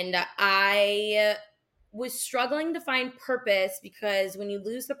I was struggling to find purpose, because when you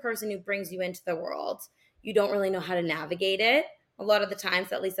lose the person who brings you into the world, you don't really know how to navigate it. A lot of the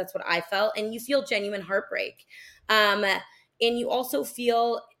times, at least that's what I felt. And you feel genuine heartbreak. And you also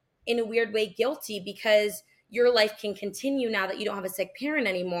feel, in a weird way, guilty, because your life can continue now that you don't have a sick parent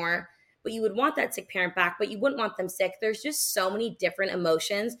anymore, but you would want that sick parent back, but you wouldn't want them sick. There's just so many different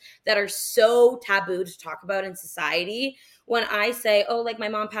emotions that are so taboo to talk about in society. When I say, oh, like my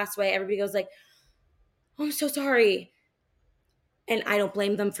mom passed away, everybody goes like, oh, I'm so sorry. And I don't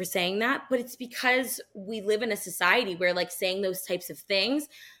blame them for saying that, but it's because we live in a society where like saying those types of things,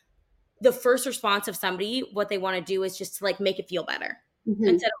 the first response of somebody, what they want to do is just to like make it feel better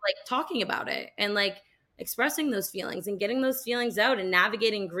instead of like talking about it and like expressing those feelings and getting those feelings out and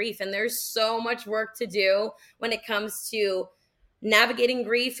navigating grief. And there's so much work to do when it comes to navigating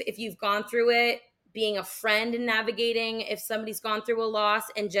grief if you've gone through it, being a friend and navigating if somebody's gone through a loss.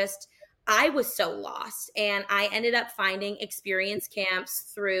 And just, I was so lost, and I ended up finding experience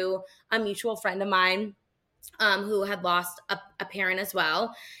camps through a mutual friend of mine who had lost a parent as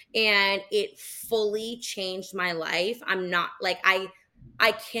well. And it fully changed my life. I'm not like,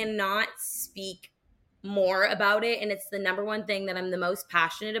 I cannot speak more about it. And it's the number one thing that I'm the most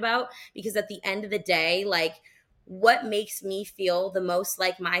passionate about, because at the end of the day, like, what makes me feel the most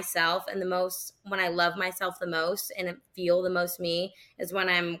like myself and the most, when I love myself the most and feel the most me, is when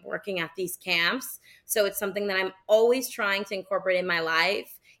I'm working at these camps. So it's something that I'm always trying to incorporate in my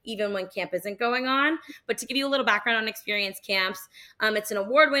life, even when camp isn't going on. But to give you a little background on experience camps, it's an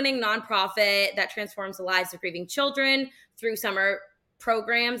award-winning nonprofit that transforms the lives of grieving children through summer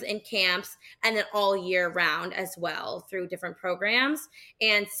programs and camps, and then all year round as well through different programs.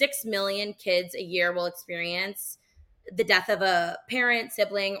 And 6 million kids a year will experience the death of a parent,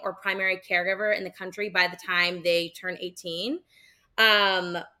 sibling, or primary caregiver in the country by the time they turn 18,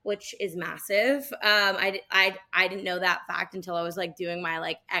 which is massive. I didn't know that fact until I was like doing my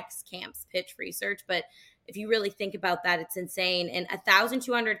like X camps pitch research. But if you really think about that, it's insane. And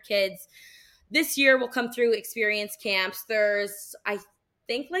 1,200 kids this year will come through experience camps. There's, I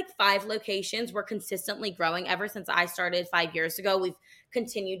think, like 5 locations. We're consistently growing ever since I started 5 years ago. We've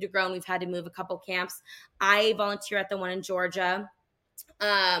continued to grow, and we've had to move a couple camps. I volunteer at the one in Georgia.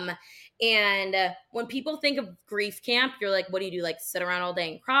 And when people think of grief camp, you're like, what do you do? Like sit around all day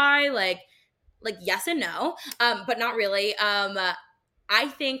and cry? Like yes and no, but not really. I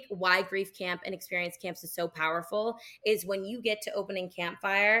think why grief camp and experience camps is so powerful is when you get to opening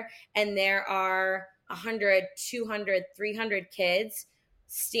campfire and there are 100, 200, 300 kids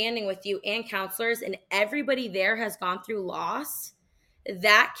standing with you and counselors, and everybody there has gone through loss.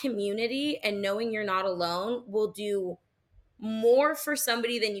 That community and knowing you're not alone will do more for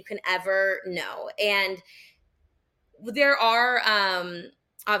somebody than you can ever know. And there are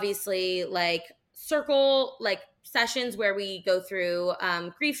obviously like circle like sessions where we go through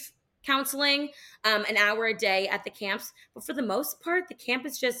grief counseling, an hour a day at the camps. But for the most part, the camp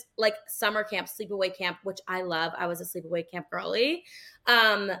is just like summer camp, sleepaway camp, which I love. I was a sleepaway camp girly.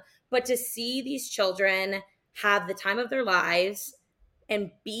 But to see these children have the time of their lives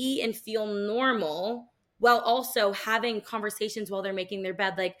and be and feel normal while also having conversations while they're making their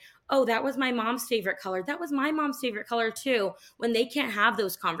bed, like, oh, that was my mom's favorite color. That was my mom's favorite color too, when they can't have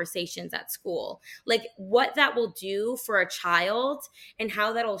those conversations at school. Like what that will do for a child and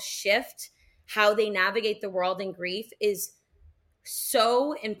how that'll shift how they navigate the world in grief is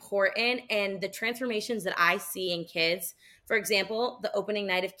so important. And the transformations that I see in kids, for example, the opening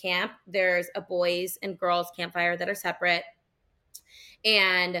night of camp, there's a boys and girls campfire that are separate.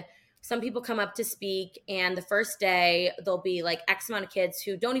 And some people come up to speak, and the first day there'll be like X amount of kids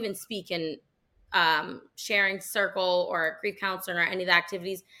who don't even speak in sharing circle or grief counseling or any of the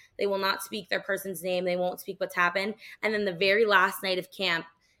activities. They will not speak their person's name. They won't speak what's happened. And then the very last night of camp,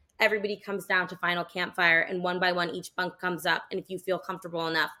 everybody comes down to final campfire, and one by one, each bunk comes up. And if you feel comfortable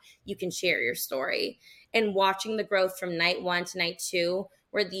enough, you can share your story. And watching the growth from night 1 to night 2,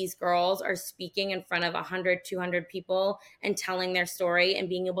 where these girls are speaking in front of 100, 200 people and telling their story and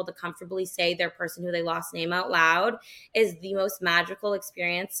being able to comfortably say their person who they lost name out loud, is the most magical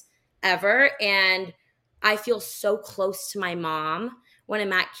experience ever. And I feel so close to my mom when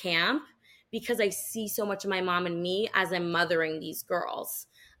I'm at camp because I see so much of my mom in me as I'm mothering these girls.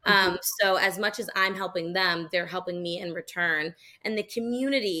 So as much as I'm helping them, they're helping me in return. And the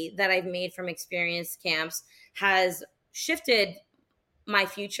community that I've made from experience camps has shifted my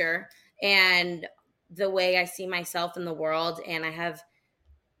future and the way I see myself in the world. And I have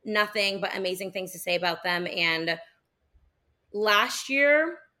nothing but amazing things to say about them. And last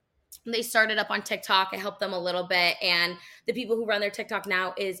year, they started up on TikTok. I helped them a little bit. And the people who run their TikTok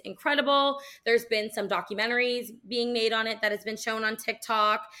now is incredible. There's been some documentaries being made on it that has been shown on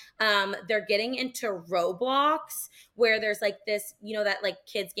TikTok. They're getting into Roblox, where there's like this, you know, that like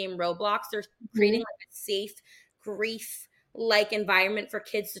kids game Roblox. They're creating like a safe grief like environment for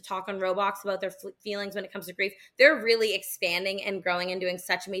kids to talk on Roblox about their feelings when it comes to grief. They're really expanding and growing and doing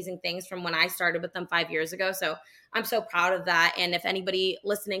such amazing things from when I started with them 5 years ago. So I'm so proud of that. And if anybody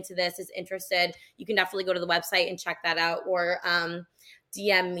listening to this is interested, you can definitely go to the website and check that out, or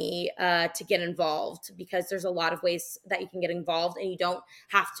DM me to get involved, because there's a lot of ways that you can get involved, and you don't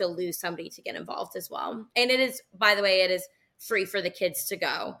have to lose somebody to get involved as well. And it is, by the way, it is free for the kids to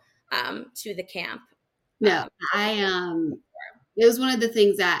go to the camp. No, it was one of the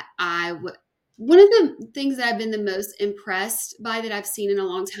things that one of the things that I've been the most impressed by that I've seen in a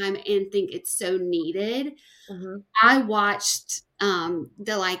long time and think it's so needed. I watched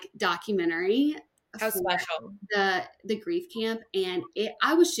the like documentary. How special. The grief camp, and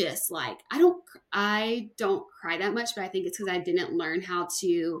I was just like, I don't cry that much, but I think it's because I didn't learn how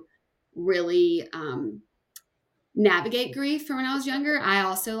to really navigate grief from when I was younger. I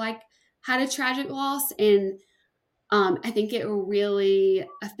also like had a tragic loss, and I think it really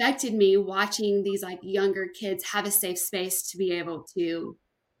affected me watching these like younger kids have a safe space to be able to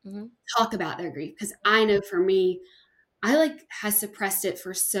talk about their grief. Because I know for me, I like has suppressed it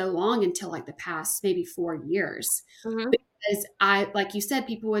for so long until like the past maybe 4 years. Because I, like you said,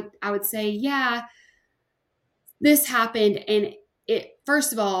 I would say, yeah, this happened, and it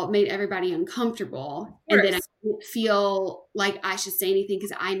first of all made everybody uncomfortable, and then I didn't feel like I should say anything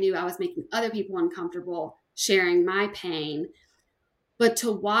because I knew I was making other people uncomfortable sharing my pain. But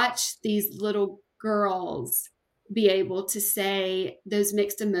to watch these little girls be able to say those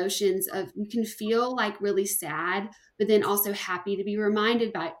mixed emotions of, you can feel like really sad, but then also happy to be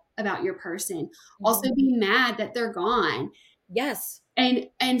reminded about your person. Also be mad that they're gone. Yes.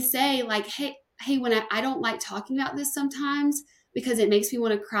 And say like, hey, when I don't like talking about this sometimes because it makes me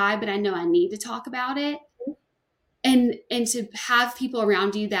want to cry, but I know I need to talk about it. And to have people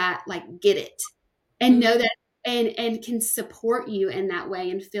around you that like get it and know that and can support you in that way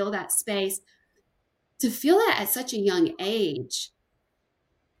and fill that space. To feel that at such a young age,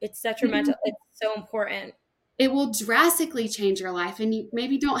 it's detrimental. It's so important. It will drastically change your life, and you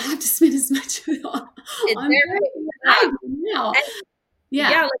maybe don't have to spend as much on I do now.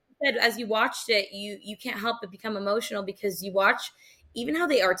 Yeah, like you said, as you watched it, you can't help but become emotional because you watch even how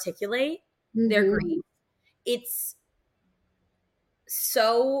they articulate their grief. It's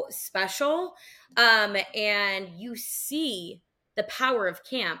so special. And you see the power of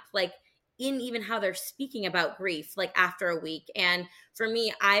camp, like in even how they're speaking about grief, like after a week. And for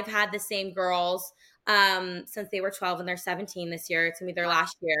me, I've had the same girls since they were 12 and they're 17 this year. It's gonna be their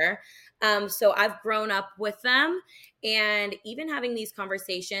last year. So I've grown up with them, and even having these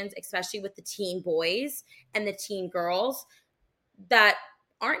conversations, especially with the teen boys and the teen girls that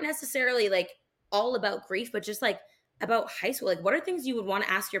aren't necessarily like all about grief, but just like about high school. Like, what are things you would want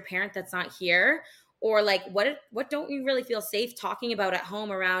to ask your parent that's not here? Or like, what don't you really feel safe talking about at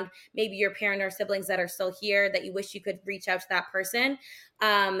home around maybe your parent or siblings that are still here that you wish you could reach out to that person?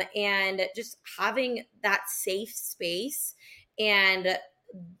 And just having that safe space and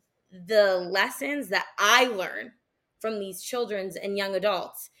the lessons that I learn from these children's and young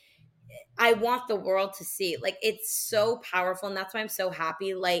adults, I want the world to see. Like, it's so powerful, and that's why I'm so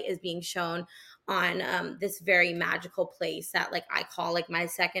happy light is being shown on this very magical place that like I call like my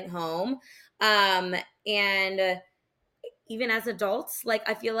second home. And even as adults, like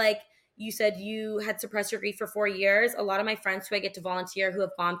I feel like you said you had suppressed your grief for 4 years. A lot of my friends who I get to volunteer who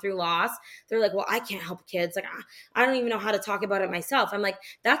have gone through loss, they're like, well, I can't help kids. Like, I don't even know how to talk about it myself. I'm like,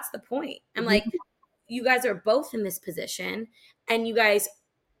 that's the point. I'm like, you guys are both in this position, and you guys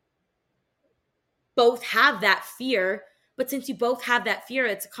both have that fear. But since you both have that fear,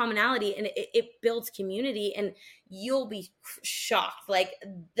 it's a commonality, and it builds community, and you'll be shocked. Like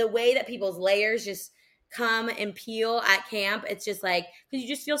the way that people's layers just come and peel at camp, it's just like, because you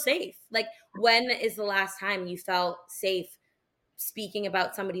just feel safe. Like, when is the last time you felt safe speaking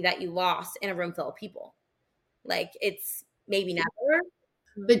about somebody that you lost in a room full of people? Like, it's maybe never.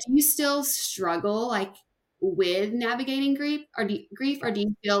 But do you still struggle like with navigating grief, or do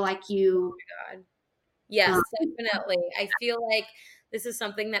you feel like you? Oh my God. Yes, definitely. I feel like this is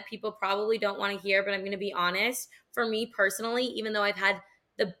something that people probably don't want to hear, but I'm going to be honest. For me personally, even though I've had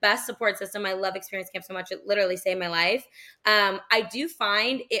the best support system, I love Experience Camp so much, it literally saved my life. I do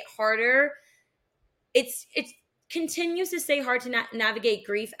find it harder. It continues to stay hard to navigate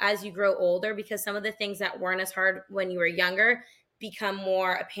grief as you grow older, because some of the things that weren't as hard when you were younger become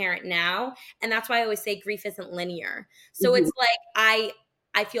more apparent now. And that's why I always say grief isn't linear. So it's like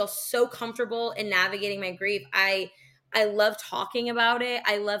I feel so comfortable in navigating my grief. I love talking about it.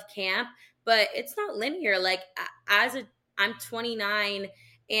 I love camp, but it's not linear. Like I'm 29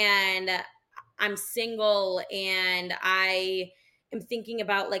 and I'm single, and I am thinking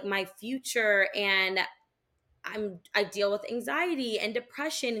about like my future, and I deal with anxiety and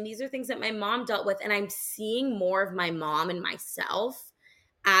depression, and these are things that my mom dealt with, and I'm seeing more of my mom and myself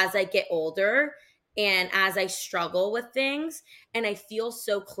as I get older and as I struggle with things, and I feel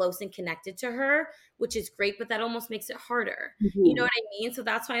so close and connected to her, which is great, but that almost makes it harder. You know what I mean? So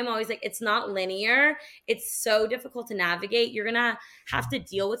that's why I'm always like, it's not linear. It's so difficult to navigate. You're gonna have to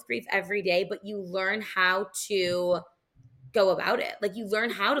deal with grief every day, but you learn how to go about it. Like, you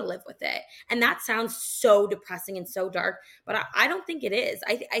learn how to live with it. And that sounds so depressing and so dark, but I don't think it is.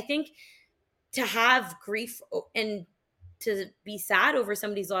 I think to have grief and to be sad over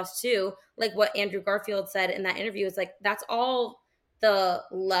somebody's loss too, like what Andrew Garfield said in that interview, is like, that's all the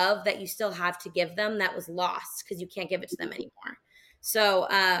love that you still have to give them that was lost because you can't give it to them anymore. So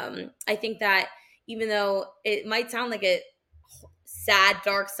I think that even though it might sound like it sad,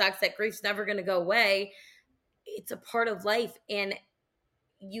 dark, sucks, that grief's never going to go away, it's a part of life, and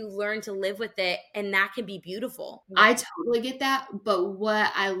you learn to live with it, and that can be beautiful. I totally get that. But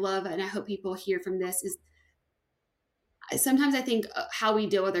what I love, and I hope people hear from this, is sometimes I think how we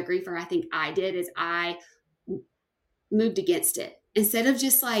deal with our grief, or I think I did, is I moved against it instead of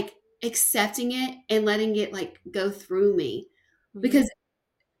just like accepting it and letting it like go through me. Because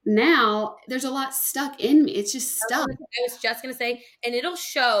now there's a lot stuck in me. It's just stuck. I was just going to say, and it'll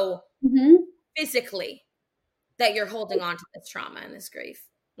show physically that you're holding on to this trauma and this grief.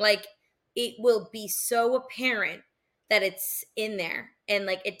 Like, it will be so apparent that it's in there, and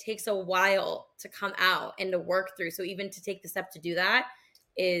like it takes a while to come out and to work through. So even to take the step to do that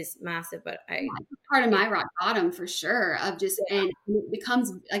is massive. But part of my rock bottom for sure of just, and it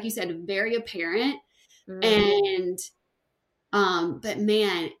becomes, like you said, very apparent. And, but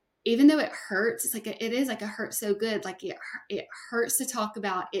man, even though it hurts, it's like, it is like a hurt so good. Like it hurts to talk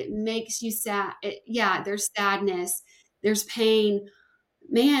about. It makes you sad. There's sadness, there's pain,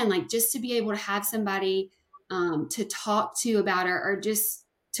 man, like just to be able to have somebody, to talk to about it, or just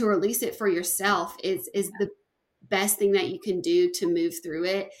to release it for yourself is the best thing that you can do to move through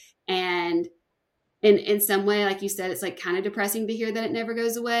it. And in some way, like you said, it's like kind of depressing to hear that it never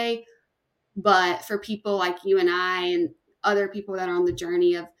goes away. But for people like you and I and other people that are on the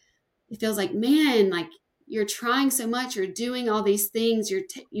journey of, it feels like, man, like you're trying so much, you're doing all these things,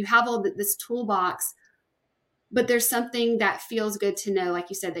 you have all this toolbox, but there's something that feels good to know, like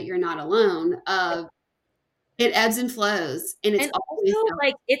you said, that you're not alone. It ebbs and flows, and it's also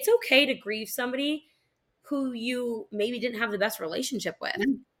like it's okay to grieve somebody who you maybe didn't have the best relationship with,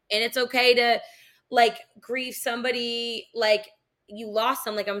 and it's okay to like grieve somebody like you lost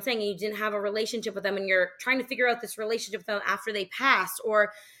them, like I'm saying, you didn't have a relationship with them, and you're trying to figure out this relationship with them after they passed,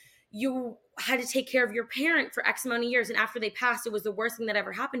 or you had to take care of your parent for X amount of years, and after they passed, it was the worst thing that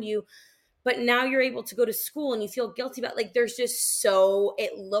ever happened to you. But now you're able to go to school and you feel guilty about, like, there's just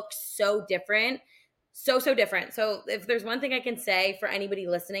it looks so different. So different. So if there's one thing I can say for anybody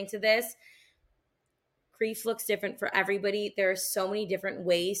listening to this, grief looks different for everybody. There are so many different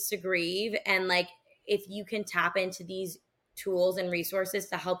ways to grieve. And like, if you can tap into these tools and resources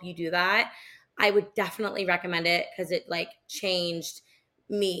to help you do that, I would definitely recommend it, because it like changed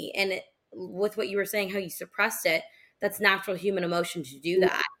me. And with what you were saying, how you suppressed it, that's natural human emotion to do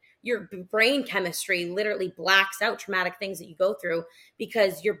that. Your brain chemistry literally blacks out traumatic things that you go through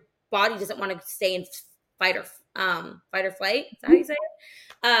because your body doesn't want to stay in fight or flight. Is that how you say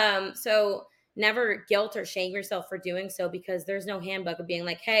it? So never guilt or shame yourself for doing so, because there's no handbook of being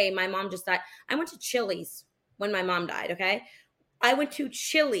like, hey, my mom just died. I went to Chili's when my mom died. Okay. I went to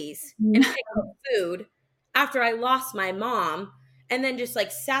Chili's and picked up food after I lost my mom, and then just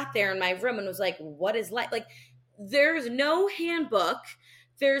like sat there in my room and was like, what is life? Like, there's no handbook.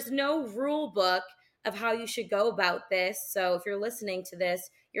 There's no rule book of how you should go about this. So if you're listening to this,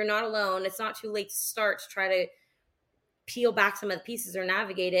 you're not alone. It's not too late to start to try to peel back some of the pieces or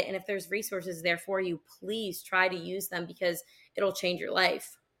navigate it. And if there's resources there for you, please try to use them, because it'll change your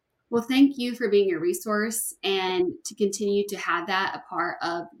life. Well, thank you for being a resource, and to continue to have that a part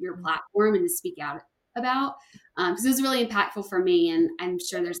of your platform and to speak out about, because it was really impactful for me. And I'm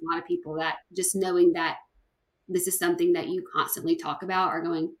sure there's a lot of people that just knowing that this is something that you constantly talk about are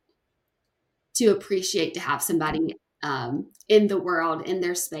going to appreciate to have somebody in the world, in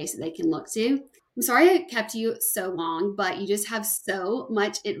their space that they can look to. I'm sorry I kept you so long, but you just have so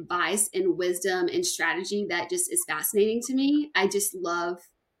much advice and wisdom and strategy that just is fascinating to me. I just love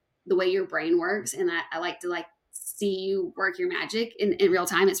the way your brain works, and I like to see you work your magic in real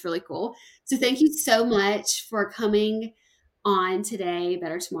time. It's really cool. So thank you so much for coming on today,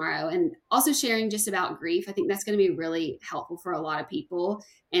 Better Tomorrow, and also sharing just about grief. I think that's going to be really helpful for a lot of people,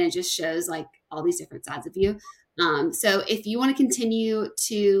 and it just shows like all these different sides of you. So if you want to continue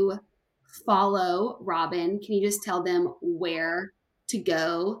to follow Robyn, can you just tell them where to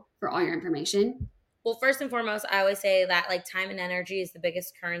go for all your information? Well, first and foremost, I always say that like time and energy is the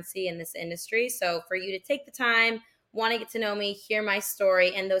biggest currency in this industry. So for you to take the time, want to get to know me, hear my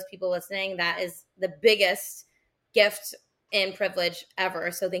story, and those people listening, that is the biggest gift and privilege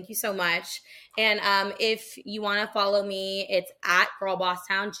ever. So thank you so much. And if you want to follow me, it's at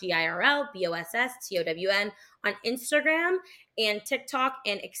Girlbosstown, GIRLBOSSTOWN on Instagram and TikTok,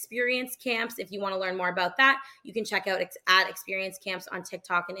 and Experience Camps. If you want to learn more about that, you can check out at Experience Camps on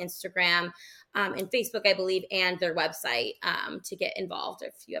TikTok and Instagram and Facebook, I believe, and their website to get involved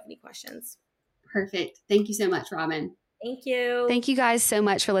if you have any questions. Perfect. Thank you so much, Robyn. Thank you. Thank you guys so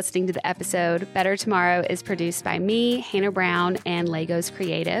much for listening to the episode. Better Tomorrow is produced by me, Hannah Brown, and Legos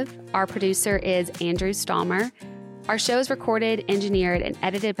Creative. Our producer is Andrew Stallmer. Our show is recorded, engineered, and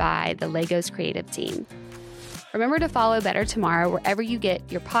edited by the Legos Creative team. Remember to follow Better Tomorrow wherever you get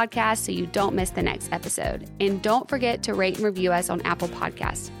your podcast so you don't miss the next episode. And don't forget to rate and review us on Apple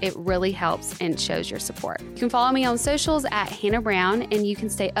Podcasts. It really helps and shows your support. You can follow me on socials at Hannah Brown, and you can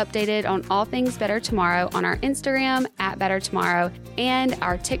stay updated on all things Better Tomorrow on our Instagram at Better Tomorrow and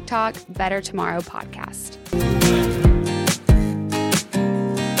our TikTok Better Tomorrow podcast.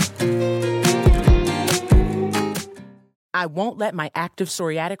 I won't let my active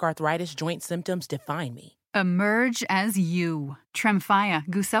psoriatic arthritis joint symptoms define me. Emerge as you. Tremfya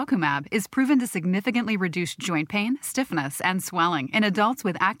guselkumab is proven to significantly reduce joint pain, stiffness, and swelling in adults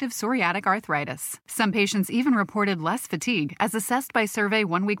with active psoriatic arthritis. Some patients even reported less fatigue as assessed by survey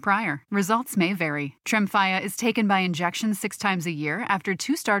 1 week prior. Results may vary. Tremfya is taken by injection 6 times a year after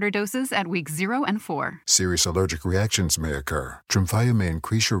 2 starter doses at weeks 0 and 4. Serious allergic reactions may occur. Tremfya may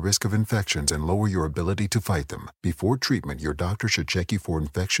increase your risk of infections and lower your ability to fight them. Before treatment, your doctor should check you for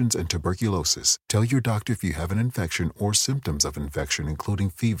infections and tuberculosis. Tell your doctor if you have an infection or symptoms of infection, including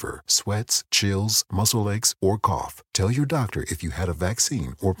fever, sweats, chills, muscle aches, or cough. Tell your doctor if you had a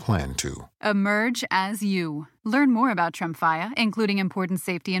vaccine or plan to. Emerge as you. Learn more about Tremfya, including important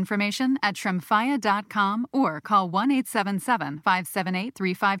safety information, at tremfya.com or call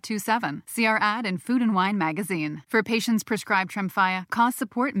 1-877-578-3527. See our ad in Food and Wine magazine. For patients prescribed Tremfya, cost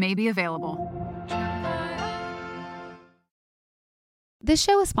support may be available. This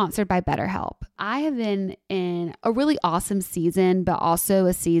show is sponsored by BetterHelp. I have been in a really awesome season, but also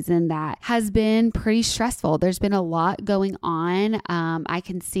a season that has been pretty stressful. There's been a lot going on. I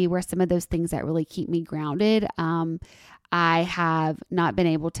can see where some of those things that really keep me grounded, I have not been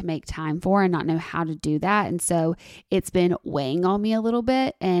able to make time for and not know how to do that. And so it's been weighing on me a little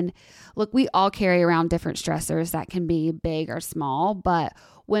bit. And look, we all carry around different stressors that can be big or small, but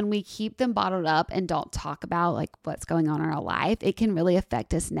when we keep them bottled up and don't talk about like what's going on in our life, it can really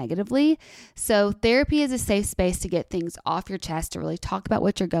affect us negatively. So therapy is a safe space to get things off your chest, to really talk about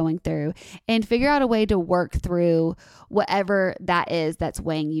what you're going through and figure out a way to work through whatever that is that's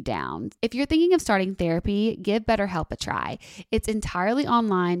weighing you down. If you're thinking of starting therapy, give BetterHelp a try. It's entirely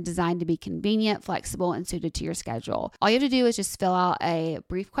online, designed to be convenient, flexible, and suited to your schedule. All you have to do is just fill out a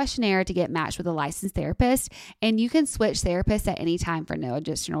brief questionnaire to get matched with a licensed therapist, and you can switch therapists at any time for no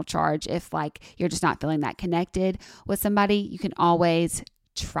additional charge. If like you're just not feeling that connected with somebody, you can always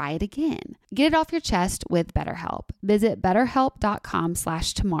try it again. Get it off your chest with BetterHelp. Visit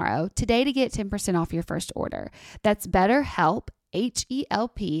betterhelp.com/tomorrow today to get 10% off your first order. That's BetterHelp,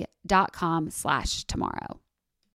 HELP.com/tomorrow.